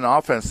to have an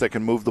offense that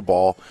can move the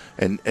ball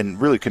and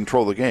really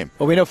control the game.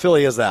 Well, we know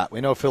Philly is that.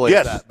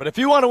 Yes. Is that. But if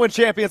you want to win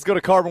champions, go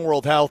to Carbon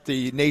World Health,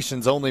 the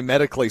nation's only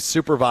medically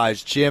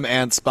supervised gym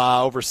and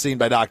spa, overseen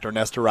by Dr.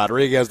 Nestor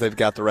Rodriguez. They've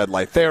got the red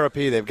light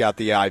therapy. They've got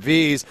the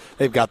IVs.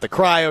 They've got the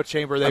cryo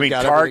chamber. They've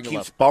got Tarek everything.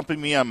 keeps bumping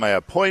me on my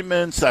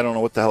appointments. I don't know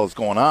what the hell is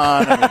going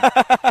on.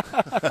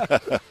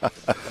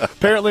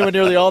 Apparently, when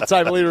you're the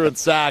all-time leader in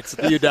sacks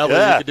at the UW,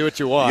 you can do what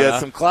you want. You got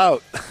some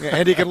clout.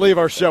 And he can leave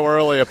our show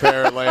early,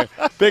 apparently.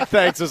 Big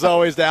thanks, as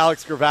always, to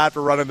Alex Gravatt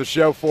for running the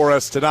show for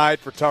us tonight,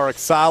 for Tarek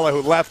Saleh,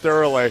 who left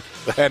early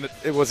and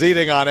it was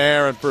eating on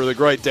air, and for the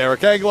great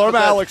Derek Engler. I'm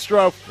Alex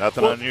Strouf.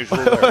 Nothing unusual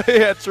there.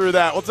 Yeah, true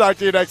that. We'll talk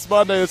to you next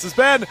Monday. This has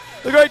been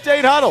the Great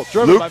Dane Huddle,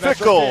 driven Luke by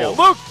Metro Fickell. Media.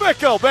 Luke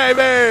Fickell,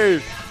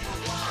 baby!